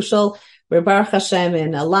 very crucial. We're Baruch Hashem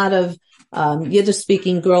in a lot of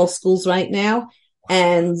Yiddish-speaking girls' schools right now.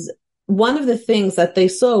 And one of the things that they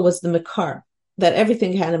saw was the makar, that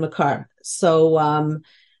everything had a makar. So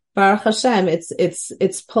Baruch Hashem,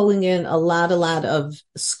 it's pulling in a lot of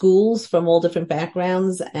schools from all different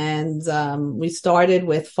backgrounds. And we started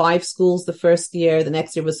with 5 schools the first year. The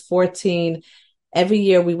next year was 14. Every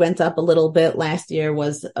year we went up a little bit. Last year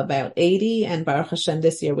was about 80, and Baruch Hashem,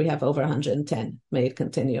 this year we have over 110. May it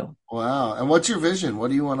continue. Wow. And what's your vision?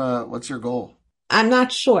 What's your goal? I'm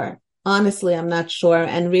not sure. Honestly, I'm not sure.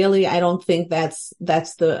 And really, I don't think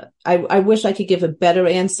I wish I could give a better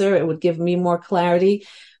answer. It would give me more clarity.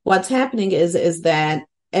 What's happening is that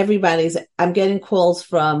I'm getting calls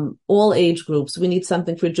from all age groups. We need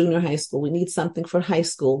something for junior high school. We need something for high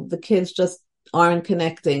school. The kids just aren't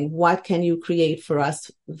connecting. What can you create for us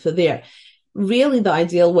for there? Really, the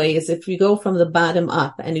ideal way is if you go from the bottom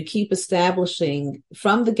up and you keep establishing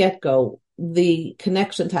from the get-go the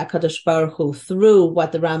connection to HaKadosh Baruch Hu through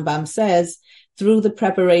what the Rambam says, through the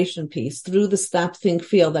preparation piece, through the stop, think,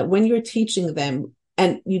 feel, that when you're teaching them,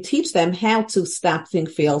 and you teach them how to stop, think,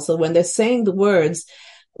 feel. So when they're saying the words,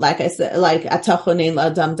 like I said, like Atachonin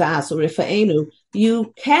L'Adam Das or Rifa'enu,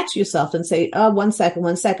 you catch yourself and say, oh, one second.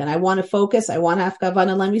 I want to focus. I want to have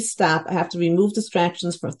kavanah. Let me stop. I have to remove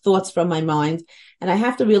distractions from thoughts from my mind. And I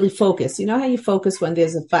have to really focus. You know how you focus when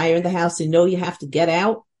there's a fire in the house? You know you have to get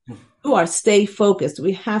out? Stay focused.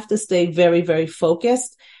 We have to stay very, very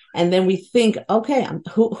focused. And then we think, okay,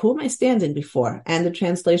 who am I standing before? And the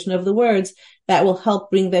translation of the words, that will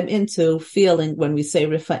help bring them into feeling when we say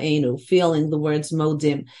Rifa'enu, feeling the words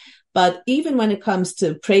modim. But even when it comes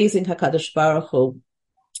to praising HaKadosh Baruch Hu,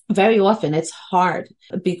 very often it's hard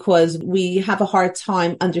because we have a hard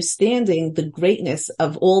time understanding the greatness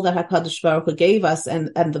of all that HaKadosh Baruch Hu gave us and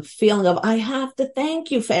the feeling of, I have to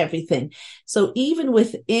thank you for everything. So even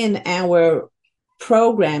within our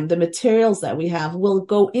program, the materials that we have will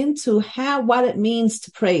go into what it means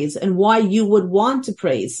to praise and why you would want to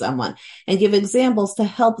praise someone and give examples to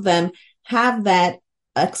help them have that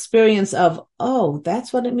experience of, oh,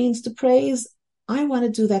 that's what it means to praise. I want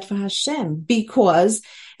to do that for Hashem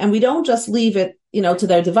and we don't just leave it, to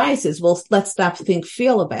their devices. Well, let's stop, think,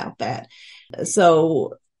 feel about that.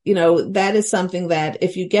 So that is something that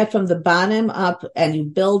if you get from the bottom up and you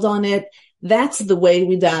build on it, that's the way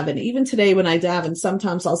we daven. Even today when I daven,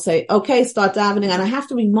 sometimes I'll say, okay, start davening. And I have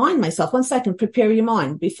to remind myself, 1 second, prepare your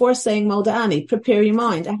mind. Before saying Moda'ani, prepare your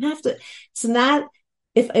mind. I have to, it's not,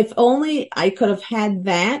 if only I could have had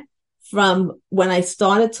that from when I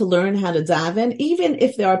started to learn how to daven, even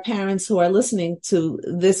if there are parents who are listening to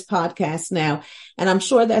this podcast now, and I'm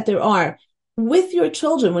sure that there are, with your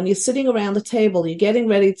children, when you're sitting around the table, you're getting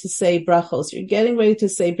ready to say brachos, you're getting ready to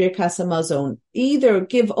say birkas hamazon, either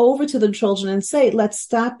give over to the children and say, let's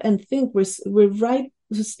stop and think. We're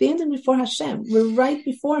standing before Hashem. We're right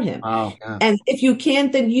before Him. Wow, yeah. And if you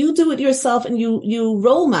can't, then you do it yourself and you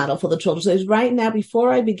role model for the children. So right now,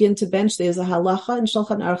 before I begin to bench, there's a halacha in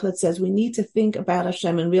Shulchan Aruch that says we need to think about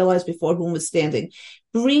Hashem and realize before whom we're standing.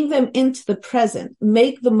 Bring them into the present.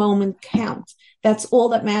 Make the moment count. That's all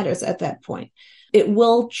that matters at that point. It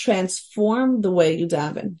will transform the way you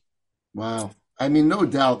daven. Wow. I mean, no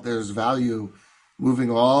doubt there's value moving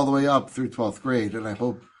all the way up through 12th grade. And I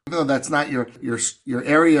hope, even though that's not your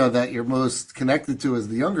area that you're most connected to is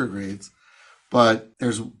the younger grades, but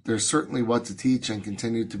there's certainly what to teach and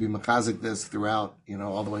continue to be makazik this throughout,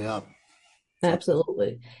 all the way up.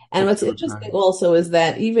 Absolutely. And what's interesting also is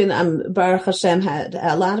that even Baruch Hashem had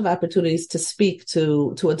a lot of opportunities to speak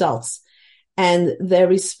to adults. And their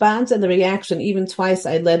response and the reaction, even twice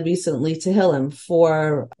I led recently to Tehillim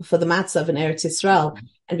for the Matzav in Eretz Yisrael.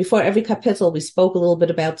 And before every kapitel, we spoke a little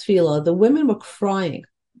bit about Tefillah. The women were crying.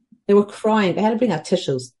 They were crying. They had to bring out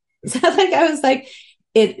tissues. So I was like,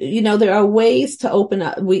 there are ways to open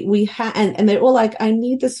up. And they're all like, I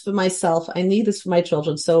need this for myself. I need this for my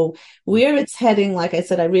children. So where it's heading, like I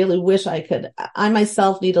said, I really wish I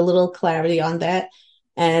myself need a little clarity on that.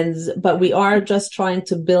 But we are just trying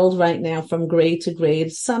to build right now from grade to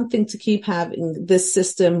grade, something to keep having this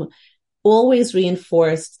system always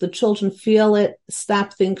reinforced. The children feel it,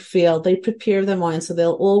 stop, think, feel. They prepare their mind. So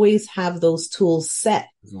they'll always have those tools set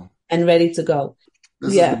and ready to go.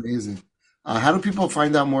 This is amazing. How do people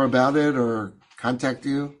find out more about it or contact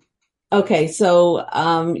you? Okay, so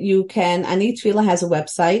you can, Ani Tefillah has a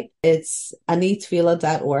website. It's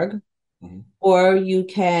anitefillah.org. Mm-hmm. Or you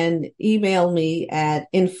can email me at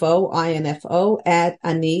info at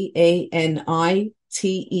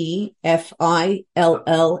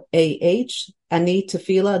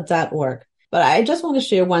anitefillah.org. But I just want to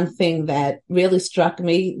share one thing that really struck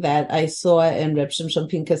me that I saw in Reb Shimshon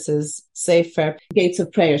Pincus's Sefer, Gates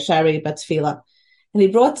of Prayer, Shari Batfila. And he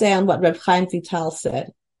brought down what Reb Chaim Vital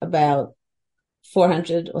said about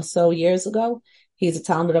 400 or so years ago. He's a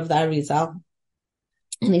Talmud of the Arizal.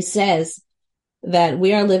 And he says that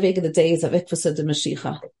we are living in the days of Ikvasa de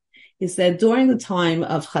Mashiach. He said during the time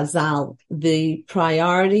of Chazal, the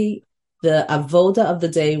priority, the avoda of the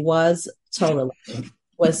day was Torah,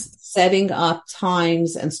 was setting up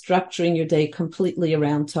times and structuring your day completely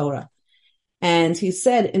around Torah. And he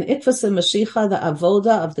said in Ikvasa Mashiach, the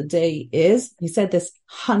avoda of the day is, he said this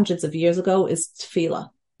hundreds of years ago, is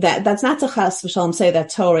Tefillah. That's not to chas v'shalom say that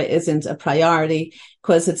Torah isn't a priority,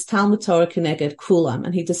 because it's Talmud Torah Keneged Kulam,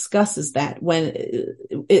 and he discusses that when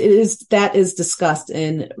that is discussed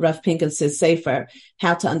in Rav Pincus's Sefer,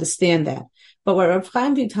 how to understand that. But what Rav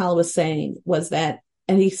Chaim Vital was saying was that,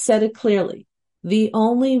 and he said it clearly, the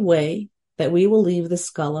only way that we will leave the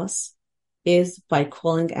skalas is by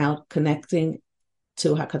calling out, connecting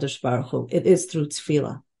to HaKadosh Baruch Hu. It is through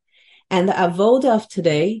Tefillah. And the avoda of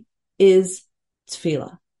today is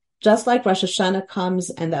Tefillah. Just like Rosh Hashanah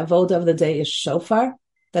comes and the avoda of the day is shofar,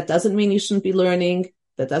 that doesn't mean you shouldn't be learning.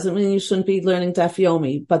 That doesn't mean you shouldn't be learning Daf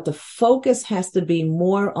Yomi, but the focus has to be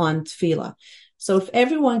more on Tefillah. So if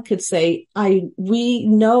everyone could say, we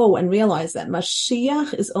know and realize that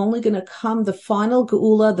Mashiach is only going to come, the final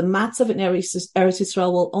Geula, the Matzav in Eretz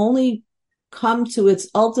Yisrael will only come to its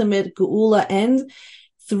ultimate Geula end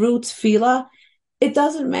through Tefillah. It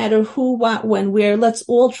doesn't matter who, what, when, where. Let's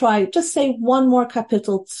all try. Just say one more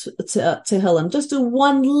kapitel to Tehillim. Just do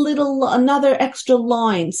another extra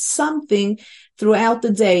line, something throughout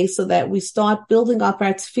the day, so that we start building up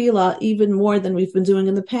our tefillah even more than we've been doing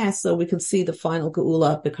in the past, so we can see the final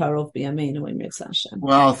geula b'karov b'yameinu in Mirza Hashem.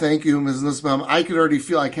 Well, thank you, Ms. Nusbaum. I could already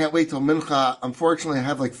feel I can't wait till mincha. Unfortunately, I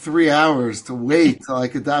have like 3 hours to wait till I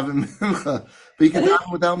could daven mincha. But you can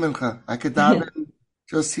daven without mincha. I could daven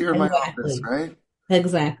just here in my office, right?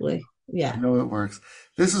 Exactly. Yeah. I know it works.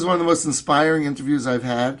 This is one of the most inspiring interviews I've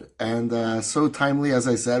had, and so timely, as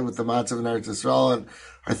I said, with the Matzav in Eretz Yisrael and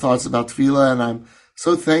our thoughts about Tefillah. And I'm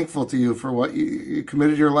so thankful to you for what you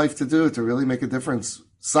committed your life to do, to really make a difference.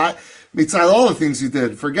 Besides all the things you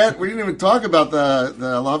did, we didn't even talk about the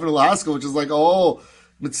Lav and Alaska, which is like a whole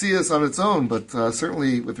Metzias on its own, but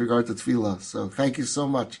certainly with regard to Tefillah. So thank you so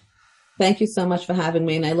much. Thank you so much for having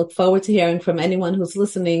me. And I look forward to hearing from anyone who's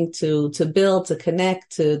listening to build, to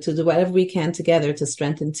connect, to do whatever we can together to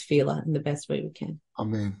strengthen Tefillah in the best way we can.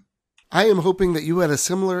 Amen. I am hoping that you had a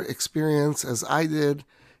similar experience as I did,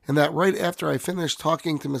 and that right after I finished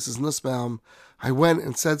talking to Mrs. Nusbaum, I went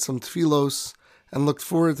and said some tefillos and looked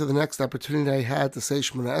forward to the next opportunity I had to say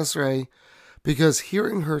Shemona Esrei, because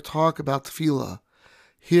hearing her talk about tefillah,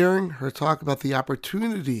 hearing her talk about the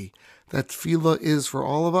opportunity that tefillah is for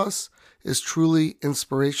all of us, is truly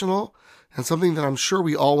inspirational and something that I'm sure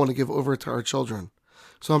we all want to give over to our children.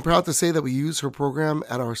 So I'm proud to say that we use her program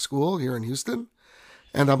at our school here in Houston,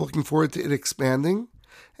 and I'm looking forward to it expanding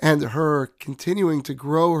and her continuing to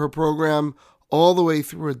grow her program all the way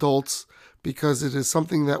through adults, because it is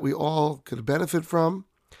something that we all could benefit from.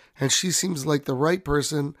 And she seems like the right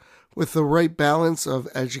person with the right balance of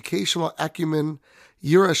educational acumen,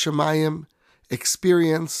 Yira Shemayim,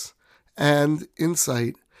 experience, and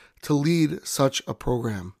insight to lead such a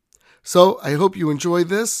program. So I hope you enjoyed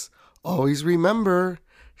this. Always remember,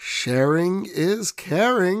 sharing is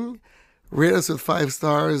caring. Rate us with 5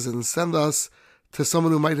 stars and send us to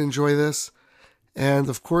someone who might enjoy this. And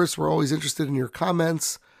of course, we're always interested in your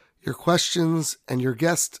comments, your questions, and your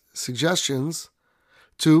guest suggestions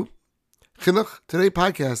to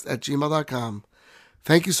chinuchtodaypodcast@gmail.com.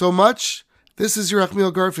 Thank you so much. This is your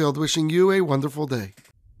Achmiel Garfield wishing you a wonderful day.